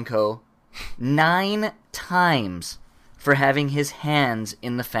Maximo Blanco 9 times for having his hands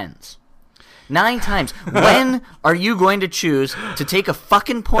in the fence. 9 times. When are you going to choose to take a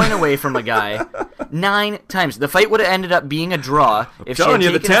fucking point away from a guy? 9 times. The fight would have ended up being a draw. I'm telling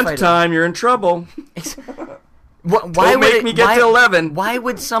you, the 10th time you're in trouble. Don't make me get to 11. Why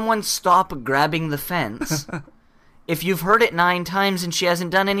would someone stop grabbing the fence if you've heard it 9 times and she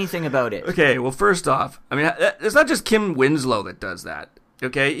hasn't done anything about it? Okay, well, first off, it's not just Kim Winslow that does that.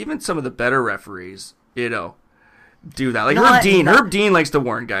 Okay, even some of the better referees, do that. Like Herb Dean. Herb Dean likes to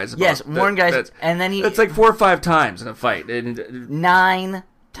warn guys about warn guys. And then it's like 4 or 5 times in a fight. 9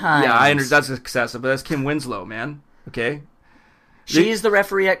 times. Yeah, I understand that's excessive, but that's Kim Winslow, man. Okay? She's the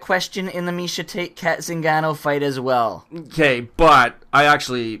referee at question in the Miesha Tate-Kat Zingano fight as well. Okay, but I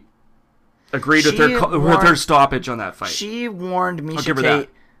actually agreed with her stoppage on that fight. She warned Miesha Tate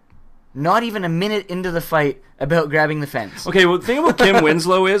not even a minute into the fight about grabbing the fence. Okay, well, the thing about Kim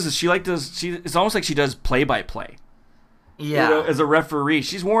Winslow is it's almost like she does play-by-play. Yeah. As a referee.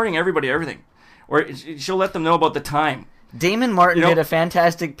 She's warning everybody everything. Or she'll let them know about the time. Damon Martin did a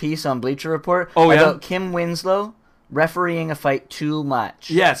fantastic piece on Bleacher Report about Kim Winslow refereeing a fight too much.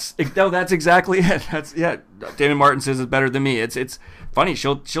 Yes. No, that's exactly it. Damon Martin says it's better than me. It's funny.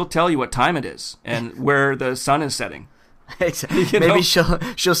 She'll tell you what time it is and where the sun is setting. Maybe she'll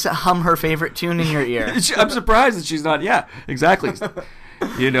hum her favorite tune in your ear. I'm surprised that she's not. Yeah, exactly.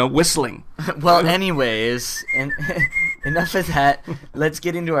 whistling. Well, anyways, and enough of that. Let's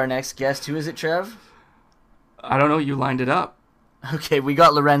get into our next guest. Who is it, Trev? I don't know. You lined it up. Okay, we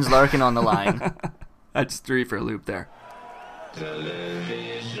got Lorenz Larkin on the line. That's 3 for a loop there.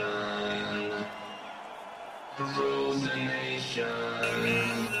 Television rules the nation.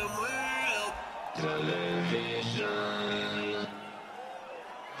 Television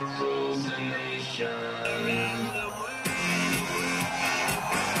rules the nation.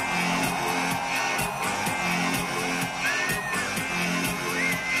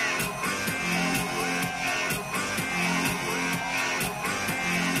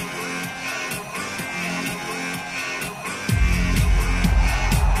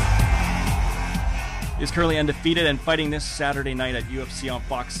 He's currently undefeated and fighting this Saturday night at UFC on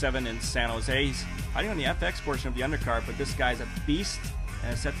Fox 7 in San Jose. He's fighting on the FX portion of the undercard, but this guy's a beast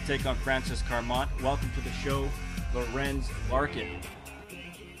and is set to take on Francis Carmont. Welcome to the show, Lorenz Larkin.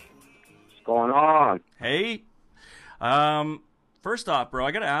 What's going on? Hey. First off, bro,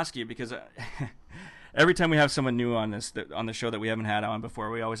 I got to ask you because every time we have someone new on the show that we haven't had on before,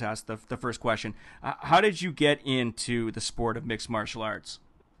 we always ask the first question. How did you get into the sport of mixed martial arts?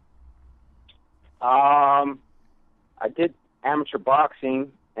 I did amateur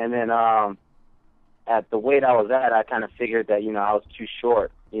boxing, and then at the weight I was at, I kind of figured that, I was too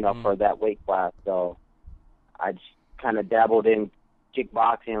short, for that weight class. So I just kind of dabbled in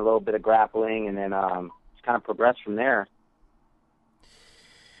kickboxing, a little bit of grappling, and then just kind of progressed from there.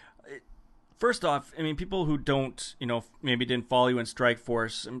 First off, I mean, people who don't, maybe didn't follow you in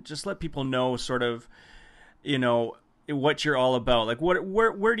Strikeforce, just let people know sort of, what you're all about. Like,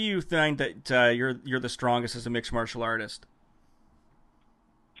 where do you think that you're the strongest as a mixed martial artist?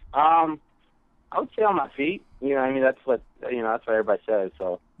 I would say on my feet. That's what that's what everybody says.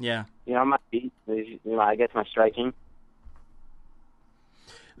 So yeah, on my feet. I guess my striking.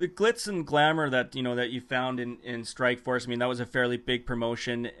 The glitz and glamour that that you found in Strikeforce. I mean, that was a fairly big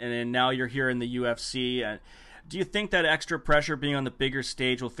promotion, and then now you're here in the UFC. Do you think that extra pressure being on the bigger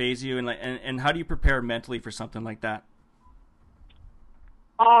stage will phase you, and how do you prepare mentally for something like that?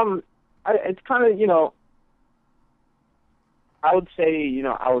 It's kind of, I would say,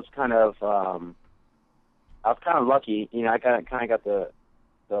 I was kind of lucky. I kind of got the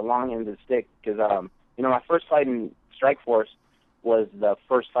long end of the stick because, my first fight in Strikeforce was the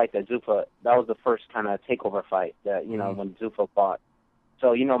first fight that Zuffa. That was the first kind of takeover fight that when Zuffa fought.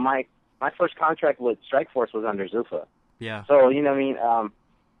 So my first contract with Strikeforce was under Zuffa. Yeah. So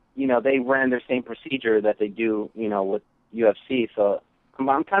they ran their same procedure that they do with UFC. So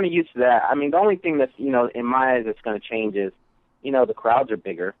I'm kind of used to that. I mean, the only thing that's, in my eyes that's going to change is, the crowds are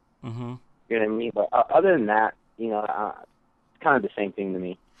bigger. Mm-hmm. You know what I mean? But other than that, it's kind of the same thing to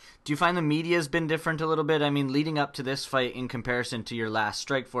me. Do you find the media's been different a little bit? I mean, leading up to this fight in comparison to your last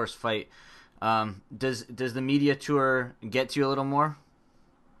Strikeforce fight, does the media tour get to you a little more?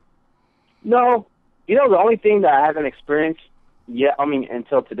 No. The only thing that I haven't experienced yet,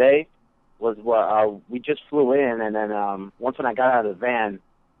 until today, was we just flew in, and then once when I got out of the van,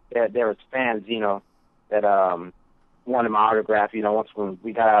 there was fans, that wanted my autograph, once when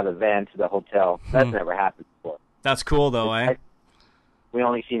we got out of the van to the hotel. That's never happened before. That's cool, though, eh? We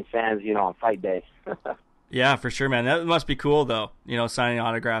only seen fans, on fight day. Yeah, for sure, man. That must be cool, though, signing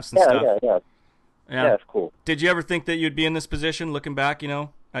autographs and stuff. Yeah, it's cool. Did you ever think that you'd be in this position, looking back,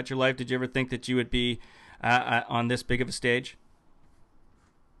 at your life? Did you ever think that you would be on this big of a stage?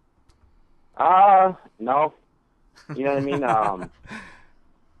 No. You know what I mean?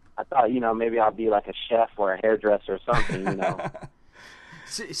 I thought, maybe I'll be like a chef or a hairdresser or something,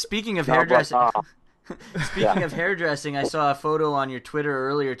 Speaking of hairdressing, of hairdressing, I saw a photo on your Twitter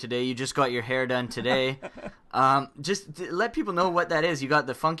earlier today. You just got your hair done today. Just to let people know what that is. You got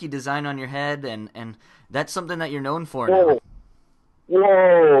the funky design on your head, and that's something that you're known for now.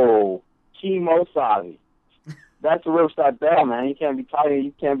 Whoa. Kimosabi. That's a real star bell, man. You can't be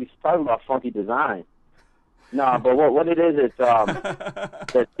talking about funky design. No, but what it is, it's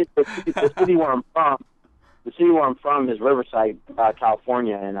the city where I'm from. The city where I'm from is Riverside,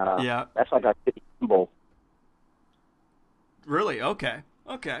 California, and that's like our city symbol. Really? Okay,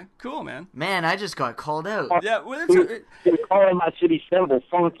 cool, man. Man, I just got called out. Yeah, well, they call my city symbol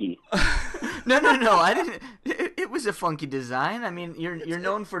funky. No, I didn't. It was a funky design. I mean, you're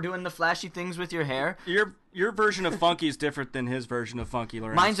known for doing the flashy things with your hair. Your version of funky is different than his version of funky,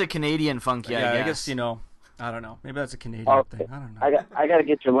 Lorenz. Mine's a Canadian funky. Yeah, I guess. I don't know. Maybe that's a Canadian thing. I don't know. I got to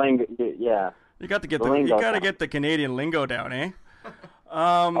get your lingo. Yeah. You got to get the Canadian lingo down, eh?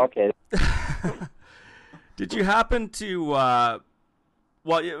 Okay. Did you happen to?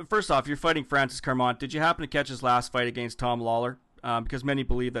 Well, first off, you're fighting Francis Carmont. Did you happen to catch his last fight against Tom Lawler because many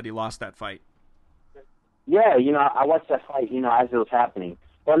believe that he lost that fight. Yeah, I watched that fight, as it was happening.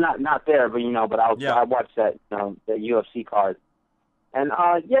 Well, not there, but I watched that, the UFC card, and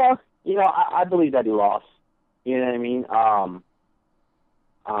yeah, I believe that he lost. You know what I mean?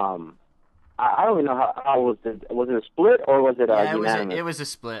 I don't even know how was it a split or was it unanimous? It was a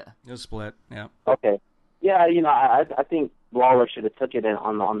split. It was split. Yeah. Okay. Yeah, I think Lawler should have took it in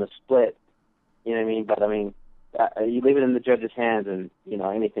on the split. You know what I mean? But you leave it in the judge's hands, and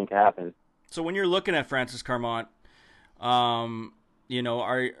anything can happen. So when you're looking at Francis Carmont, do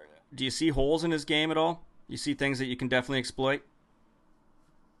you see holes in his game at all? You see things that you can definitely exploit?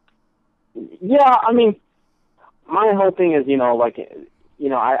 Yeah, my whole thing is,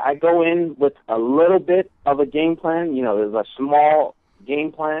 I go in with a little bit of a game plan. There's a small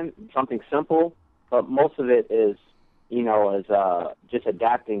game plan, something simple, but most of it is, just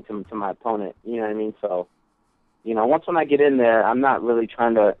adapting to my opponent. You know what I mean? So, once when I get in there, I'm not really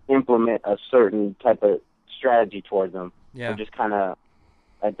trying to implement a certain type of strategy towards them. Yeah. I'm just kind of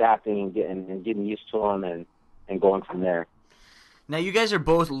adapting and getting used to them and going from there. Now, you guys are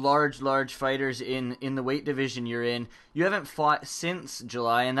both large fighters in the weight division you're in. You haven't fought since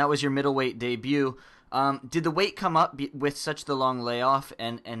July, and that was your middleweight debut. Did the weight come up with such the long layoff,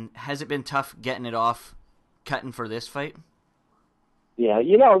 and has it been tough getting it off, cutting for this fight? Yeah,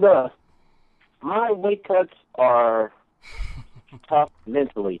 my weight cuts are tough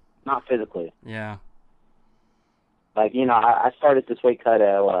mentally, not physically. Yeah. Like, I started this weight cut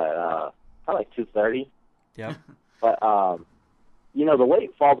at, probably 230. Yeah. But, the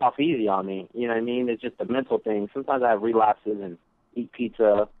weight falls off easy on me. You know what I mean? It's just a mental thing. Sometimes I have relapses and eat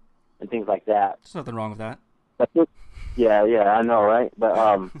pizza and things like that. There's nothing wrong with that. But yeah, I know, right?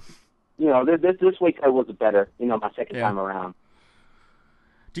 But, this weight cut was better, my second time around.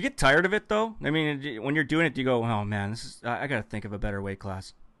 Do you get tired of it, though? I mean, when you're doing it, do you go, oh, man, I got to think of a better weight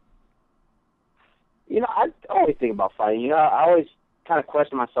class? I always think about fighting. I always kind of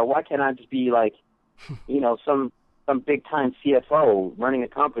question myself, why can't I just be like, some big-time CFO running a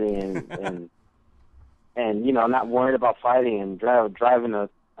company and not worried about fighting and driving a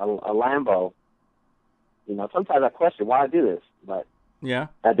Lambo? Sometimes I question why I do this, but yeah,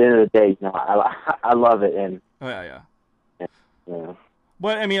 at the end of the day, I love it. And oh yeah. Yeah.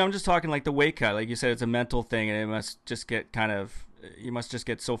 But I mean, I'm just talking like the weight cut. Like you said, it's a mental thing, and you must just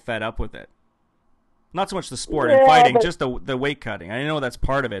get so fed up with it. Not so much the sport and fighting, just the weight cutting. I know that's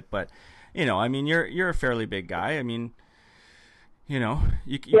part of it, but you're a fairly big guy. I mean, you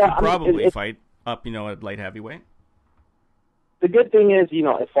could probably fight up, at light heavyweight. The good thing is,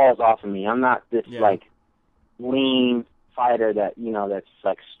 it falls off of me. I'm not this like lean fighter that that's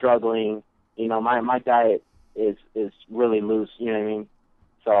like struggling. My diet is really loose. You know what I mean?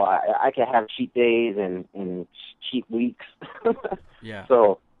 So I can have cheat days and cheat weeks. Yeah.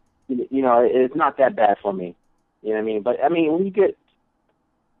 So it's not that bad for me. You know what I mean? But when you get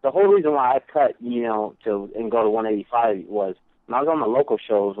the whole reason why I cut, and go to 185 was when I was on the local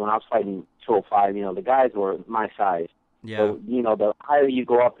shows, when I was fighting 205, the guys were my size. Yeah. So, the higher you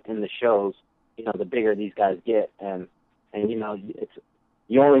go up in the shows, the bigger these guys get. And you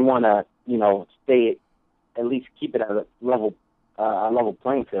only want to, stay, at least keep it at a level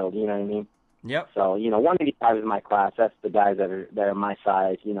playing field, you know what I mean? Yep. So, 185 is my class. That's the guys that are my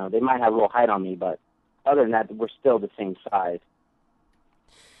size. They might have a little height on me, but other than that, we're still the same size.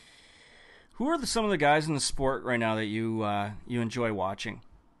 Who are some of the guys in the sport right now that you enjoy watching?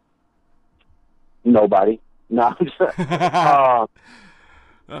 Nobody. No.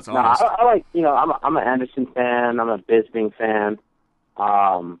 That's honest. No, I like, I'm an Anderson fan. I'm a Bisping fan.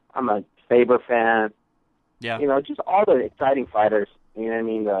 I'm a Faber fan. Yeah. Just all the exciting fighters. You know what I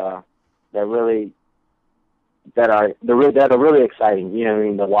mean? That are really exciting. You know what I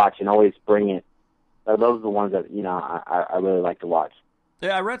mean? To watch and always bring it. So those are the ones that I really like to watch.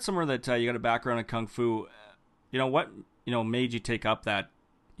 Yeah, I read somewhere that you got a background in kung fu. What made you take up that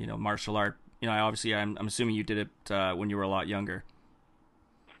martial art? Obviously, I'm assuming you did it when you were a lot younger.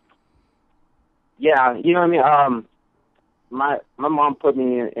 Yeah, you know what I mean. My mom put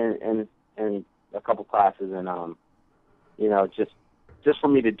me in a couple classes, and just for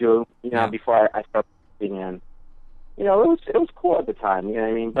me to do, before I started being in. It was cool at the time. You know what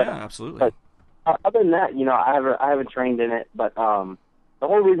I mean? But, yeah, absolutely. But other than that, I haven't trained in it. But the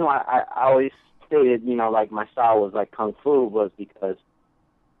whole reason why I always stated, like my style was like kung fu was because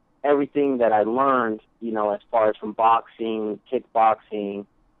everything that I learned, as far as from boxing, kickboxing,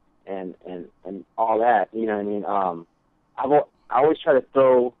 and all that, you know what I mean? I always try to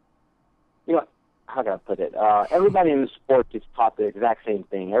throw, how can I put it? Everybody in the sport gets taught the exact same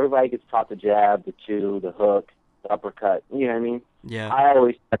thing. Everybody gets taught the jab, the chew, the hook, the uppercut, you know what I mean? Yeah. I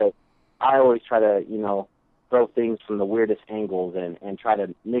always try to, you know, throw things from the weirdest angles and try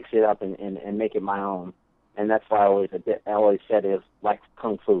to mix it up and make it my own. And that's why I always said it's like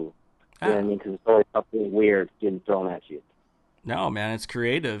Kung Fu. You know what I mean? Because it's always something weird getting thrown at you. No, man, it's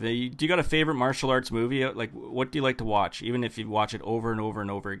creative. Do you got a favorite martial arts movie? Like, what do you like to watch, even if you watch it over and over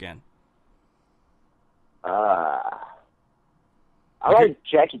and over again? I like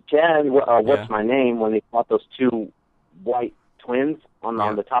Jackie Chan. What's my name? When they fought those two white twins on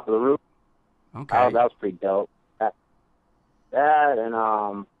the top of the roof. Okay. That was pretty dope. That and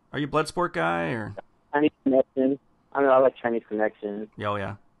Are you a Bloodsport guy or Chinese Connection? I mean, I like Chinese Connection. Oh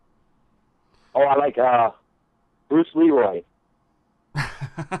yeah. Oh, I like Bruce Leroy.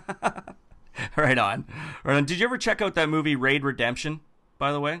 Right on. Did you ever check out that movie Raid Redemption?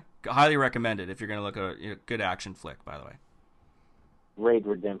 By the way, highly recommend it if you're gonna look at a good action flick. By the way. Raid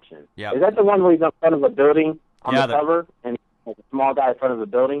Redemption. Yeah. Is that the one where he's in front of a building on the cover and he's a small guy in front of a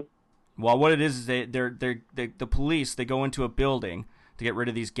building? Well, what it is they're the police. They go into a building to get rid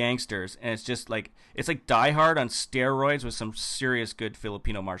of these gangsters, and it's just like Die Hard on steroids with some serious good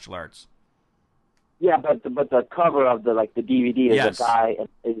Filipino martial arts. Yeah, but the cover of the DVD is a guy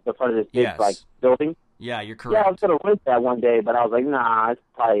in front of this big building. Yeah, you're correct. Yeah, I was gonna rent that one day, but I was like, nah, it's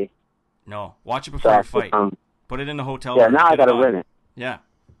probably. No, watch it before you fight. Put it in the hotel Yeah, room. now I gotta rent it. Yeah,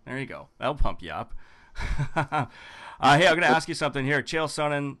 there you go. That'll pump you up. Hey, I'm gonna ask you something here. Chael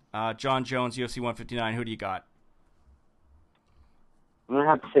Sonnen, John Jones, UFC 159. Who do you got? I'm gonna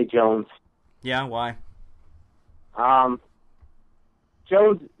have to say Jones. Yeah, why?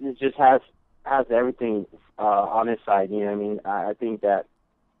 Jones just has everything on his side. You know what I mean? I think that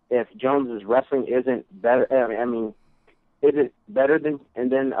if Jones's wrestling isn't better, is it better than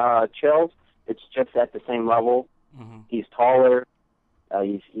Chael's? It's just at the same level. Mm-hmm. He's taller.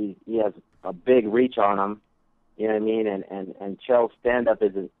 He has a big reach on him. You know what I mean? And Chael's stand-up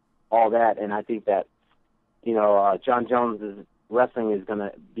isn't all that. And I think that, you know, John Jones' wrestling is going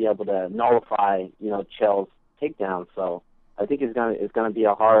to be able to nullify, you know, Chael's takedown. So I think it's gonna be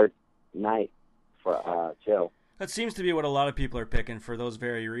a hard night for Chael. That seems to be what a lot of people are picking for those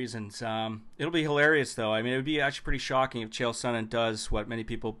very reasons. It'll be hilarious, though. I mean, it would be actually pretty shocking if Chael Sonnen does what many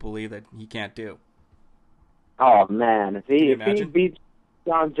people believe that he can't do. Oh, man. If he beats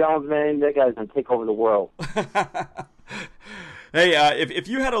John Jones, man, that guy's going to take over the world. Hey, if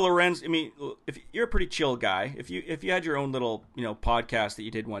you had a Lorenz, I mean, if you're a pretty chill guy, if you had your own little, you know, podcast that you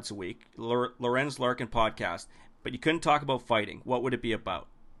did once a week, Lorenz Larkin podcast, but you couldn't talk about fighting, what would it be about?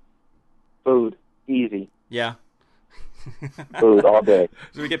 Food. Easy. Yeah. Food all day.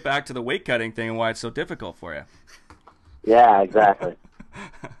 So we get back to the weight cutting thing and why it's so difficult for you. Yeah, exactly.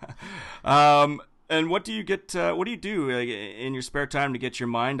 And what do you get? What do you do in your spare time to get your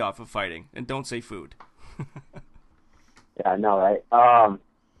mind off of fighting? And don't say food. Yeah, I know, right?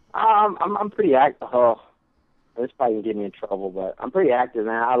 I'm pretty active. Oh, this probably can get me in trouble, but I'm pretty active,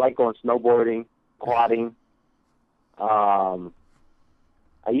 man. I like going snowboarding, quadding.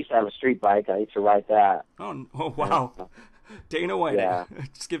 I used to have a street bike. I used to ride that. Oh wow. Dana White. Yeah.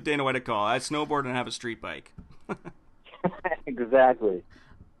 Just give Dana White a call. I snowboard and have a street bike. Exactly.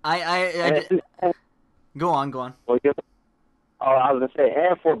 Go on. Well, I was going to say,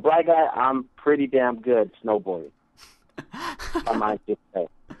 and for a black guy, I'm pretty damn good snowboarding. I might just say.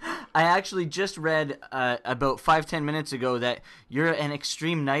 I actually just read about 5-10 minutes ago that you're an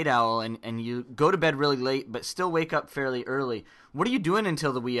extreme night owl and you go to bed really late but still wake up fairly early. What are you doing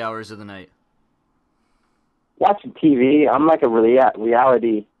until the wee hours of the night? Watching TV. I'm like a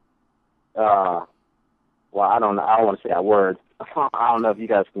reality. Well, I don't know. I don't want to say that word. I don't know if you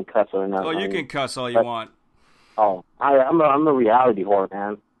guys can cuss or not. Oh, you can cuss all you want. Oh, I'm a reality whore,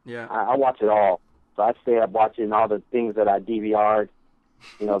 man. Yeah. I watch it all. So I stay up watching all the things that I DVR'd,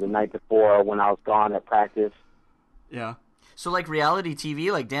 you know, the night before when I was gone at practice. Yeah. So like reality TV,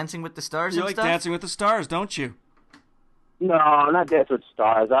 like Dancing with the Stars and stuff? stuff? You like Dancing with the Stars, don't you? No, not Dancing with the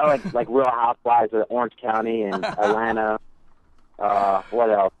Stars. I like Real Housewives of Orange County and Atlanta.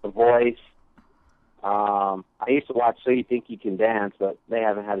 What else? The Voice. I used to watch So You Think You Can Dance, but they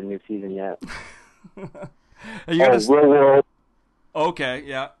haven't had a new season yet. Real World. Okay,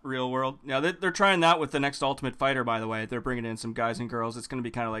 yeah, Real World. Yeah, they're trying that with the next Ultimate Fighter, by the way. They're bringing in some guys and girls. It's going to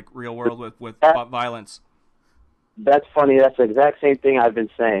be kind of like Real World with violence. That's funny. That's the exact same thing I've been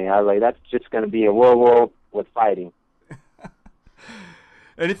saying. I was like, that's just going to be a Real World with fighting.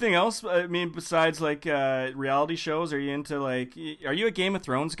 Anything else? I mean, besides like reality shows, are you into like? Are you a Game of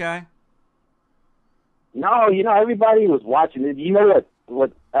Thrones guy? No, you know everybody was watching it. You know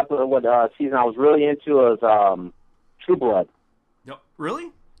what season I was really into was True Blood. No,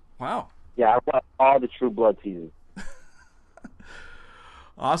 really? Wow. Yeah, I watched all the True Blood seasons.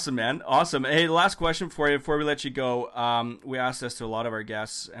 Awesome, man. Awesome. Hey, last question for you before we let you go. We asked this to a lot of our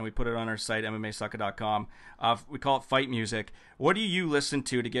guests, and we put it on our site, MMASucka.com. We call it fight music. What do you listen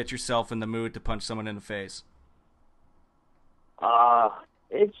to get yourself in the mood to punch someone in the face?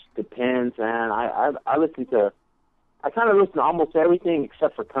 It depends, man. I kind of listen to almost everything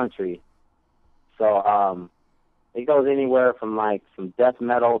except for country. So it goes anywhere from like some death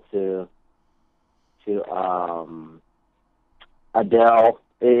metal to Adele.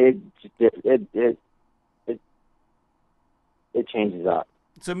 It changes up.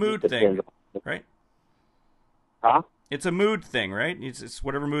 It's a mood thing, right? Huh? It's a mood thing, right? It's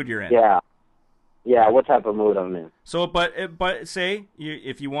whatever mood you're in. Yeah. Yeah, what type of mood I'm in. So, but say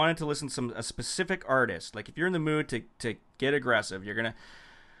if you wanted to listen to a specific artist, like if you're in the mood to get aggressive, you're gonna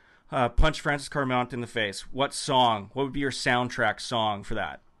punch Francis Carmont in the face. What would be your soundtrack song for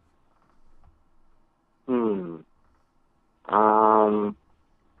that?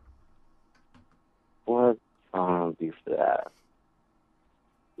 What song would be for that?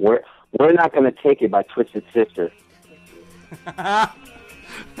 We're Not Gonna Take It by Twisted Sister.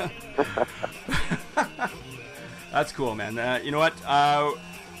 That's cool, man. You know what?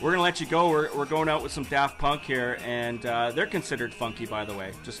 We're gonna let you go. We're going out with some Daft Punk here, and they're considered funky, by the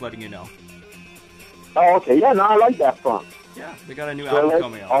way. Just letting you know. Oh, okay. Yeah, no, I like Daft Punk. Yeah, they got a new album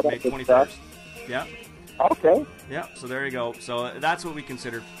coming out, May 21st. Yeah. Okay. Yeah, so there you go. So that's what we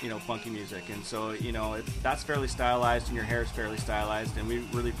consider, funky music. And so, that's fairly stylized, and your hair is fairly stylized, and we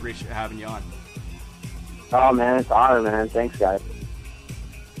really appreciate having you on. Oh, man, it's an honor, man. Thanks, guys.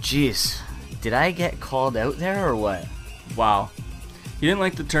 Jeez, did I get called out there or what? Wow. You didn't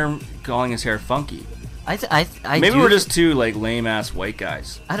like the term calling his hair funky. Maybe we're just two, lame-ass white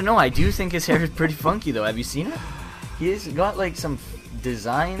guys. I don't know. I do think his hair is pretty funky, though. Have you seen it? He's got, some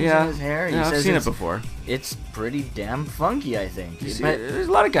designs in his hair. I've seen it before. It's pretty damn funky, I think. There's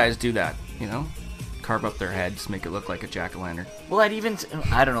a lot of guys do that, carve up their heads, make it look like a jack-o'-lantern. Well, I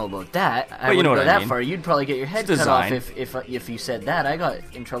don't know about that. I wouldn't go that far. You'd probably get your head cut off if you said that. I got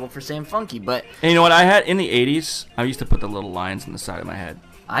in trouble for saying funky, but... And you know what? I had, in the 80s, I used to put the little lines on the side of my head.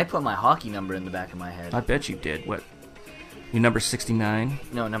 I put my hockey number in the back of my head. I bet you did. What? You number 69?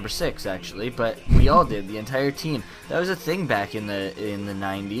 No, number 6 actually. But we all did. The entire team. That was a thing back in the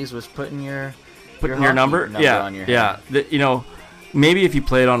 90s. Was putting your number on your head. Yeah. Maybe if you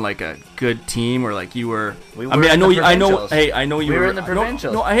played on a good team or you were. We were I know you we were in the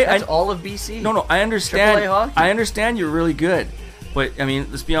provincials. That's all of BC. No, I understand. AAA hockey. I understand you're really good, but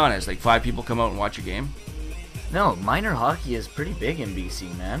let's be honest. 5 people come out and watch your game. No, minor hockey is pretty big in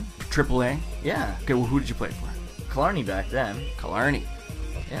BC, man. AAA? Yeah. Okay, well, who did you play for? Killarney back then. Killarney.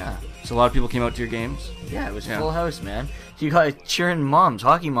 Yeah. So a lot of people came out to your games? Yeah, it was full house, man. You got cheering moms,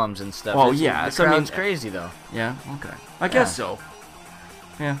 hockey moms and stuff. Oh, yeah. The crowd's crazy, though. Yeah, okay. I guess so.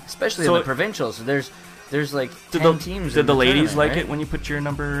 Yeah. Especially in the provincials. There's 10 teams. Did the ladies like it when you put your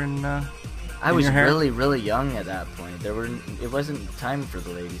number in I was really, really young at that point. It wasn't time for the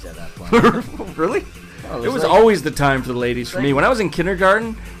ladies at that point. Really? Well, it was always the time for the ladies for me. When I was in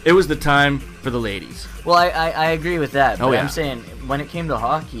kindergarten, it was the time for the ladies. Well, I agree with that. But yeah. I'm saying, when it came to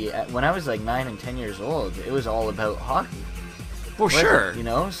hockey, when I was 9 and 10 years old, it was all about hockey. Well, sure.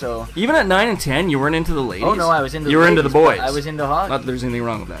 So... Even at 9 and 10, you weren't into the ladies? Oh, no, I was into the ladies. You were into the boys. I was into hockey. Not that there's anything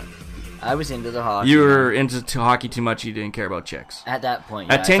wrong with that. I was into the hockey. You were into hockey too much, you didn't care about chicks. At that point,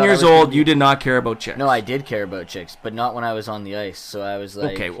 yeah. At 10 years old, you did not care about chicks. No, I did care about chicks, but not when I was on the ice. So I was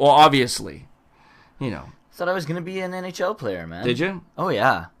Okay, well, obviously, Thought I was going to be an NHL player, man. Did you? Oh,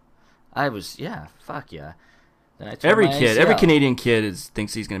 yeah. I was, fuck yeah. Then I every Canadian kid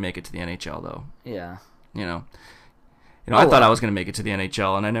thinks he's going to make it to the NHL, though. Yeah. I thought I was going to make it to the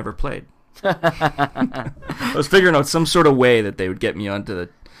NHL, and I never played. I was figuring out some sort of way that they would get me onto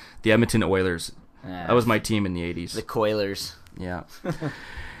the Edmonton Oilers. That was my team in the 80s. The Coilers. Yeah.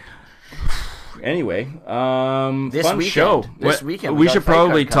 Anyway, this fun weekend, show. This weekend, we should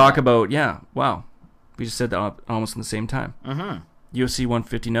probably talk about. Yeah, wow, we just said that almost at the same time. Mm-hmm. UFC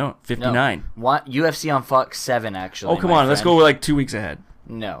 159. What UFC on Fox 7 actually? Oh come on, let's go 2 weeks ahead.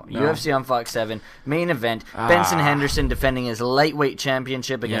 No, UFC on Fox 7, main event, Benson Henderson defending his lightweight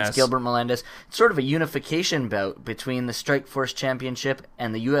championship against Gilbert Melendez. It's sort of a unification bout between the Strikeforce championship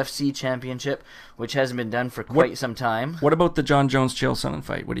and the UFC championship, which hasn't been done for quite some time. What about the John Jones Chael Sonnen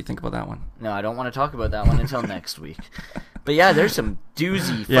fight? What do you think about that one? No, I don't want to talk about that one until next week. But yeah, there's some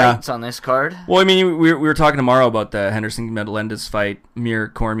doozy fights on this card. Well, I mean, we were talking tomorrow about the Henderson Melendez fight, Mir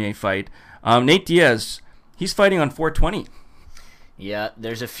Cormier fight. Nate Diaz, he's fighting on 420. Yeah,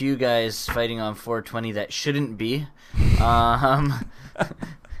 there's a few guys fighting on 420 that shouldn't be.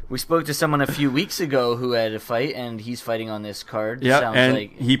 We spoke to someone a few weeks ago who had a fight, and he's fighting on this card. Yeah, Sounds and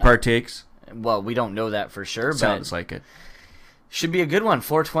like, he partakes. Well, we don't know that for sure, Sounds but like it. should be a good one.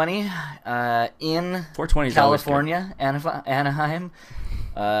 420 in 420 is California, Anaheim.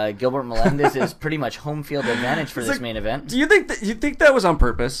 Gilbert Melendez is pretty much home field advantage for this main event. Do you think that was on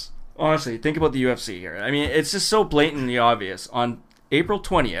purpose? Honestly, think about the UFC here. I mean, it's just so blatantly obvious. On April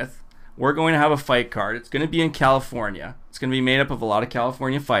 20th, we're going to have a fight card. It's going to be in California. It's going to be made up of a lot of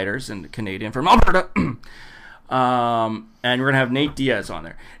California fighters and Canadian from Alberta. And we're going to have Nate Diaz on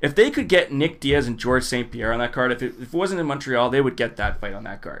there. If they could get Nick Diaz and George St. Pierre on that card, if it wasn't in Montreal, they would get that fight on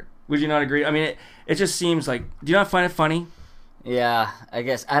that card. Would you not agree? I mean, it just seems like... Do you not find it funny? Yeah, I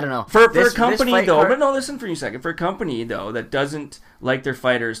guess. I don't know. For a company, though... But no, listen for a second. For a company, though, that doesn't like their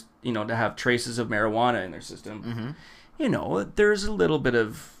fighters, to have traces of marijuana in their system, there's a little bit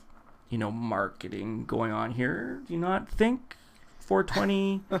of... marketing going on here. Do you not think?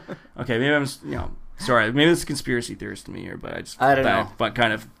 420? Okay, maybe I'm, sorry. Maybe it's a conspiracy theorist to me here, but I don't know. But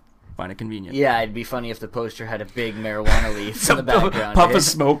kind of find it convenient. Yeah, it'd be funny if the poster had a big marijuana leaf in the background. Puff of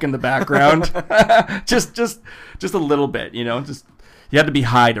smoke in the background. just a little bit, Just you had to be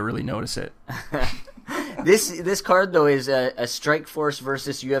high to really notice it. This card though is a Strikeforce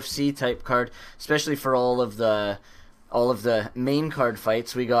versus UFC type card, especially for all of the main card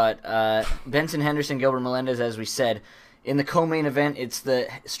fights. We got Benson Henderson, Gilbert Melendez, as we said. In the co-main event, it's the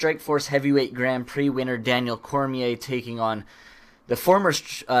Strikeforce Heavyweight Grand Prix winner Daniel Cormier taking on the former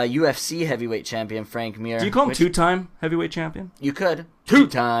UFC heavyweight champion Frank Mir. Do you call him two-time heavyweight champion? You could.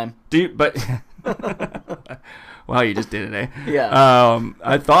 Two-time. But wow, you just did it, eh? Yeah.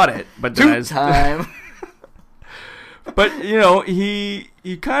 I thought it, but two-time. But he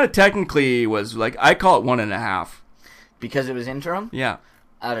kind of technically was like, I call it 1.5. Because it was interim? Yeah.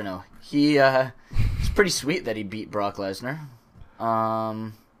 I don't know. It's pretty sweet that he beat Brock Lesnar.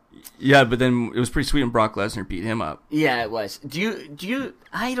 Yeah, but then it was pretty sweet when Brock Lesnar beat him up. Yeah, it was. Do you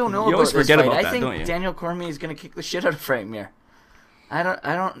I don't know you about always this forget fight. about that, I think don't you? Daniel Cormier is going to kick the shit out of Frank Mir. I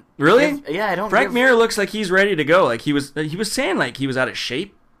don't Really? I don't Frank Mir looks like he's ready to go. Like he was saying like he was out of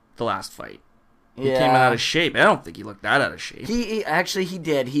shape the last fight. He came out of shape. I don't think he looked that out of shape. He actually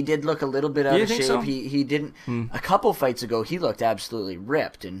did. He did look a little bit out of shape. So? He didn't. A couple fights ago, he looked absolutely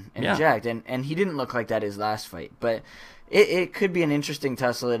ripped and jacked, and he didn't look like that his last fight. But it could be an interesting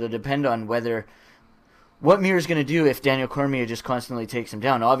tussle. It'll depend on what Mir's going to do if Daniel Cormier just constantly takes him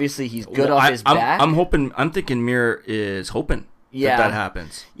down. Obviously, he's good off his back. I'm thinking Mir is hoping. That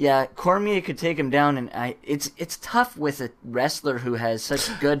happens. Yeah, Cormier could take him down, and it's tough with a wrestler who has such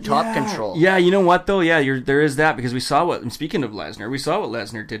good top control. Yeah, you know what though? Yeah, there is that because we saw speaking of Lesnar, we saw what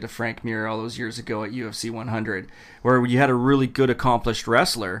Lesnar did to Frank Mir all those years ago at UFC 100, where you had a really good accomplished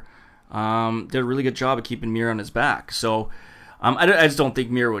wrestler, did a really good job of keeping Mir on his back. So, I just don't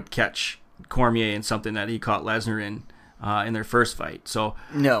think Mir would catch Cormier in something that he caught Lesnar in their first fight. So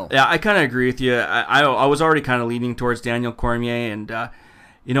no, yeah, I kind of agree with you. I was already kind of leaning towards Daniel Cormier, and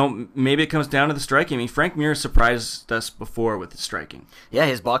maybe it comes down to the striking. I mean, Frank Mir surprised us before with his striking. Yeah,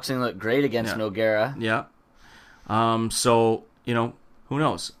 his boxing looked great against Nogueira. Yeah. So who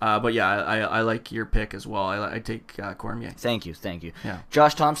knows? But yeah, I like your pick as well. I take Cormier. Thank you. Yeah.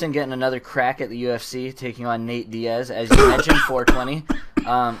 Josh Thompson getting another crack at the UFC, taking on Nate Diaz, as you mentioned, 420.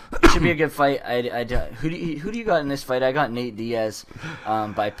 It should be a good fight. Who do you got in this fight? I got Nate Diaz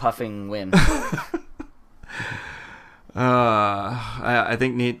by puffing win. I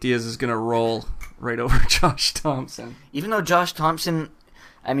think Nate Diaz is gonna roll right over Josh Thompson. Even though Josh Thompson,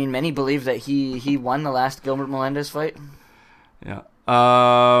 I mean, many believe that he won the last Gilbert Melendez fight. Yeah.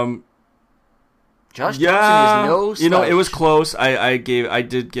 Josh Thompson is no slouch. It was close. I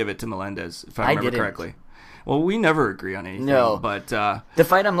did give it to Melendez, if I remember correctly. Well, we never agree on anything. No. But the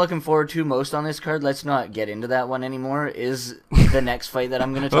fight I'm looking forward to most on this card, let's not get into that one anymore, is the next fight that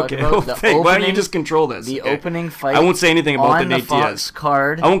I'm going to talk about. Why don't you just control this? The opening fight. I won't say anything about the Nate Fox Diaz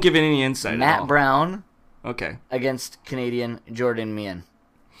card. I won't give any insight at all. Matt Brown against Canadian Jordan Meehan.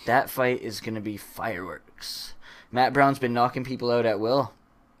 That fight is going to be fireworks. Matt Brown's been knocking people out at will.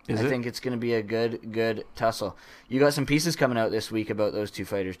 I think it's going to be a good tussle. You got some pieces coming out this week about those two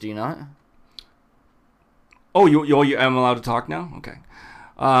fighters, do you not? Oh, I'm allowed to talk now? Okay.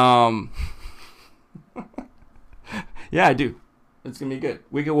 Yeah, I do. It's going to be good.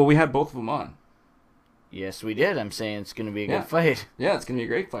 We had both of them on. Yes, we did. I'm saying it's going to be a good fight. Yeah, it's going to be a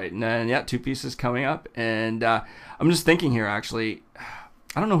great fight. And then, two pieces coming up. And I'm just thinking here, actually,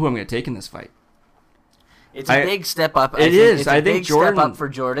 I don't know who I'm going to take in this fight. It's a big step up. It is. I think Jordan, step up for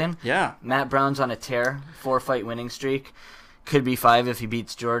Jordan. Yeah. Matt Brown's on a tear, 4-fight winning streak. Could be 5 if he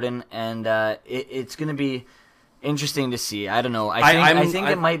beats Jordan. And it's going to be Interesting to see. I don't know. I think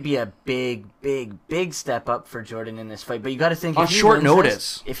it might be a big step up for Jordan in this fight. But you got to think on short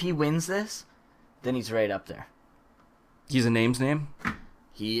notice. If he wins this, then he's right up there. He's a name's name.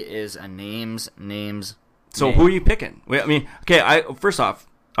 He is a name's. So name. who are you picking? I mean, okay. First off,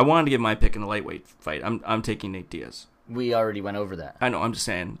 I wanted to give my pick in the lightweight fight. I'm taking Nate Diaz. We already went over that. I know. I'm just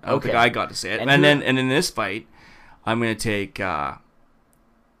saying. I don't think I got to say it. And then in this fight, I'm going to take. My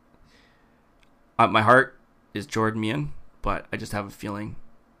heart is Jordan Meehan, but I just have a feeling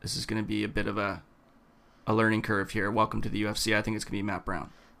this is going to be a bit of a learning curve here. Welcome to the UFC. I think it's going to be Matt Brown.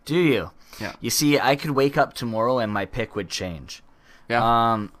 Do you? Yeah. You see, I could wake up tomorrow and my pick would change.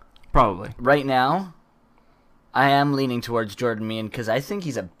 Yeah. Probably. Right now, I am leaning towards Jordan Meehan because I think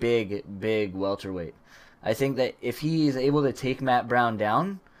he's a big welterweight. I think that if he is able to take Matt Brown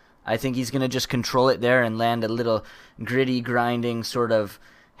down, I think he's going to just control it there and land a little gritty, grinding, sort of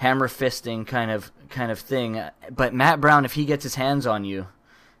hammer fisting kind of thing. But Matt Brown, if he gets his hands on you,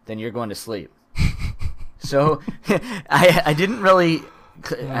 then you're going to sleep. So I didn't really...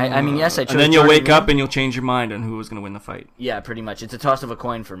 I mean, yes, I chose. And then you'll Jordan wake up and you'll change your mind on who was going to win the fight. Yeah, pretty much. It's a toss of a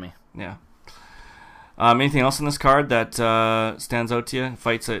coin for me. Yeah. Anything else on this card that stands out to you?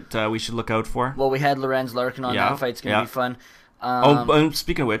 Fights that we should look out for? Well, we had Lorenz Larkin on. That fight's going to be fun.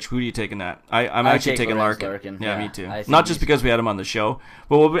 Speaking of which, who are you taking that? I'm actually taking Larkin. Yeah, me too. Not just because we had him on the show,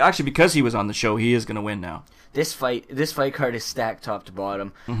 but actually because he was on the show, he is going to win now. This fight card is stacked top to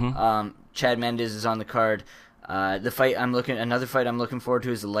bottom. Mm-hmm. Chad Mendes is on the card. Another fight I'm looking forward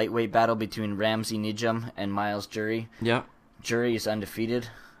to is the lightweight battle between Ramsey Nijam and Miles Jury. Yeah. Jury is undefeated,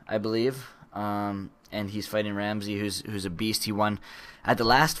 I believe. And he's fighting Ramsey, who's a beast. He won at the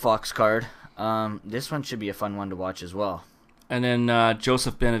last Fox card. This one should be a fun one to watch as well. And then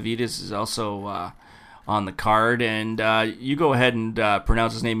Joseph Benavidez is also on the card. And you go ahead and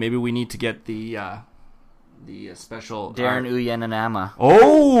pronounce his name. Maybe we need to get the special... Darren Uyenanama.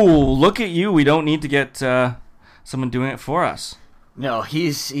 Oh, look at you. We don't need to get someone doing it for us. No,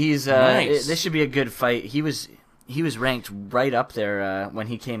 he's nice. This should be a good fight. He was ranked right up there when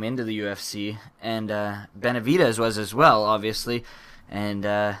he came into the UFC, and Benavidez was as well, obviously. And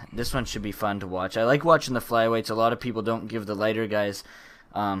this one should be fun to watch. I like watching the flyweights. A lot of people don't give the lighter guys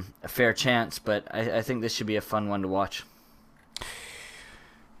a fair chance, but I think this should be a fun one to watch.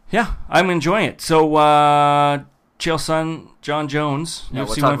 Yeah, I'm enjoying it. So, Chael Son, John Jones,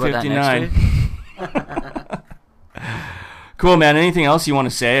 UFC 159. Cool, man. Anything else you want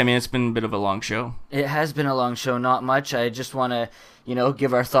to say? I mean, it's been a bit of a long show. It has been a long show. Not much. I just want to,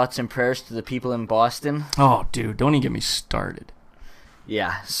 give our thoughts and prayers to the people in Boston. Oh, dude, don't even get me started.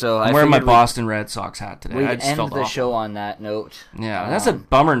 Yeah, so I'm wearing my Boston Red Sox hat today. We'd I just end felt the awful. show on that note. Yeah, that's a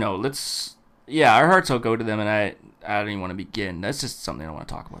bummer note. Our hearts will go to them, and I don't even want to begin. That's just something I don't want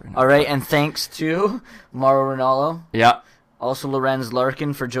to talk about right now. All right, and thanks to Mauro Ranallo. Yeah. Also, Lorenz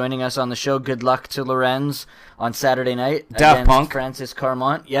Larkin for joining us on the show. Good luck to Lorenz on Saturday night Daft against Punk. Francis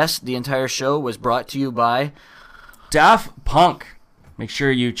Carmont. Yes, the entire show was brought to you by Daft Punk. Make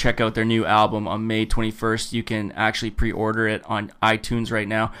sure you check out their new album on May 21st. You can actually pre-order it on iTunes right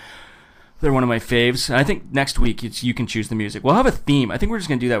now. They're one of my faves. And I think next week you can choose the music. We'll have a theme. I think we're just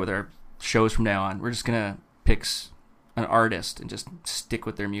going to do that with our shows from now on. We're just going to pick an artist and just stick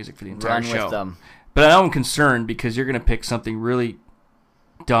with their music for the entire show. Run with them. But I'm concerned because you're going to pick something really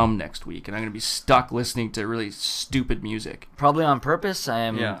dumb next week, and I'm going to be stuck listening to really stupid music. Probably on purpose. I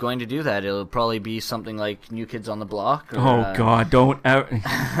am going to do that. It'll probably be something like New Kids on the Block. Or, God, don't...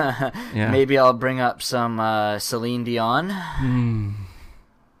 Maybe I'll bring up some Celine Dion.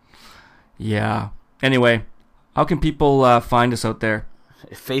 Yeah. Anyway, how can people find us out there?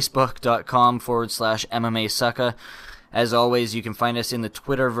 Facebook.com/MMASucka. As always, you can find us in the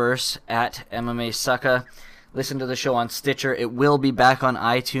Twitterverse at MMASucka. Listen to the show on Stitcher. It will be back on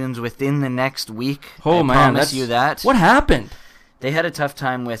iTunes within the next week. I promise you that. What happened? They had a tough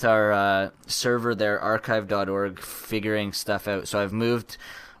time with our server there, archive.org, figuring stuff out. So I've moved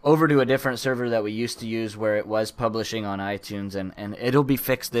over to a different server that we used to use where it was publishing on iTunes, and it'll be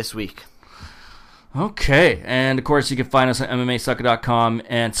fixed this week. Okay, and of course you can find us on MMASucka.com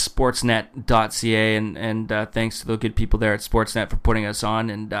and Sportsnet.ca, and thanks to the good people there at Sportsnet for putting us on,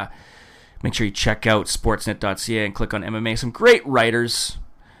 and make sure you check out Sportsnet.ca and click on MMA. Some great writers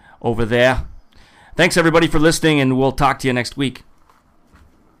over there. Thanks everybody for listening, and we'll talk to you next week.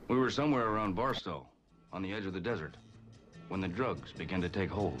 We were somewhere around Barstow, on the edge of the desert, when the drugs began to take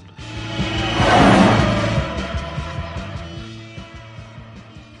hold.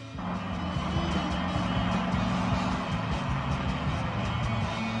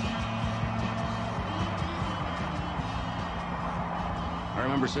 I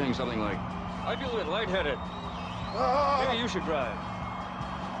remember saying something like, I feel a bit lightheaded. Maybe you should drive.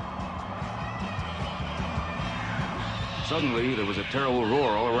 Suddenly, there was a terrible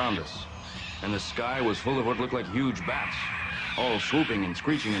roar all around us, and the sky was full of what looked like huge bats, all swooping and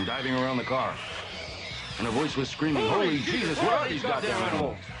screeching and diving around the car. And a voice was screaming, "Holy Jesus, what are these goddamn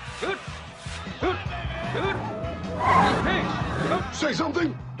animals?" Hey! Say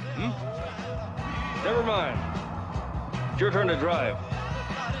something? Never mind. It's your turn to drive.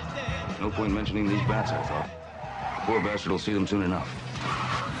 No point mentioning these bats, I thought. The poor bastard will see them soon enough.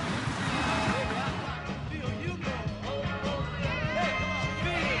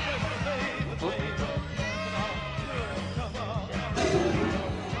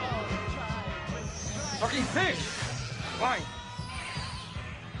 Fucking pig! Fine.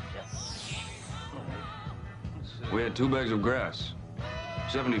 We had 2 bags of grass,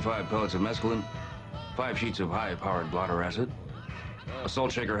 75 pellets of mescaline, 5 sheets of high-powered blotter acid, a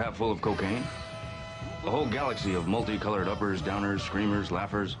salt shaker half full of cocaine, a whole galaxy of multicolored uppers, downers, screamers,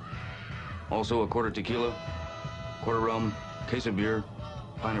 laughers, also a quarter tequila, quarter rum, case of beer,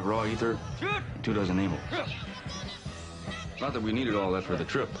 pint of raw ether, and 2 dozen amyls. Not that we needed all that for the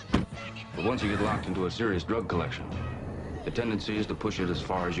trip, but once you get locked into a serious drug collection, the tendency is to push it as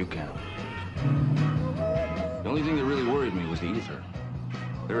far as you can. The only thing that really worried me was the ether.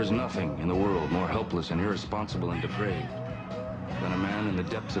 There is nothing in the world more helpless and irresponsible and depraved than a man in the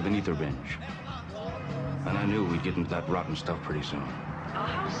depths of an ether binge. And I knew we'd get into that rotten stuff pretty soon. A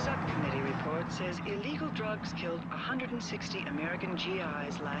House subcommittee report says illegal drugs killed 160 American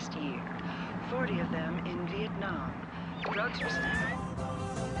GIs last year, 40 of them in Vietnam. Drugs were...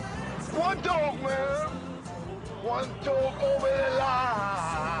 One dog, man! One dog over the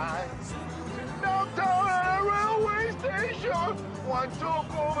line! Downtown at a railway station! One dog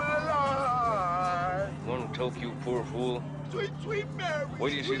over the line! One toke, you poor fool. Sweet, sweet Mary! Wait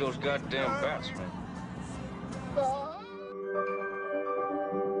till you see those goddamn bats, man.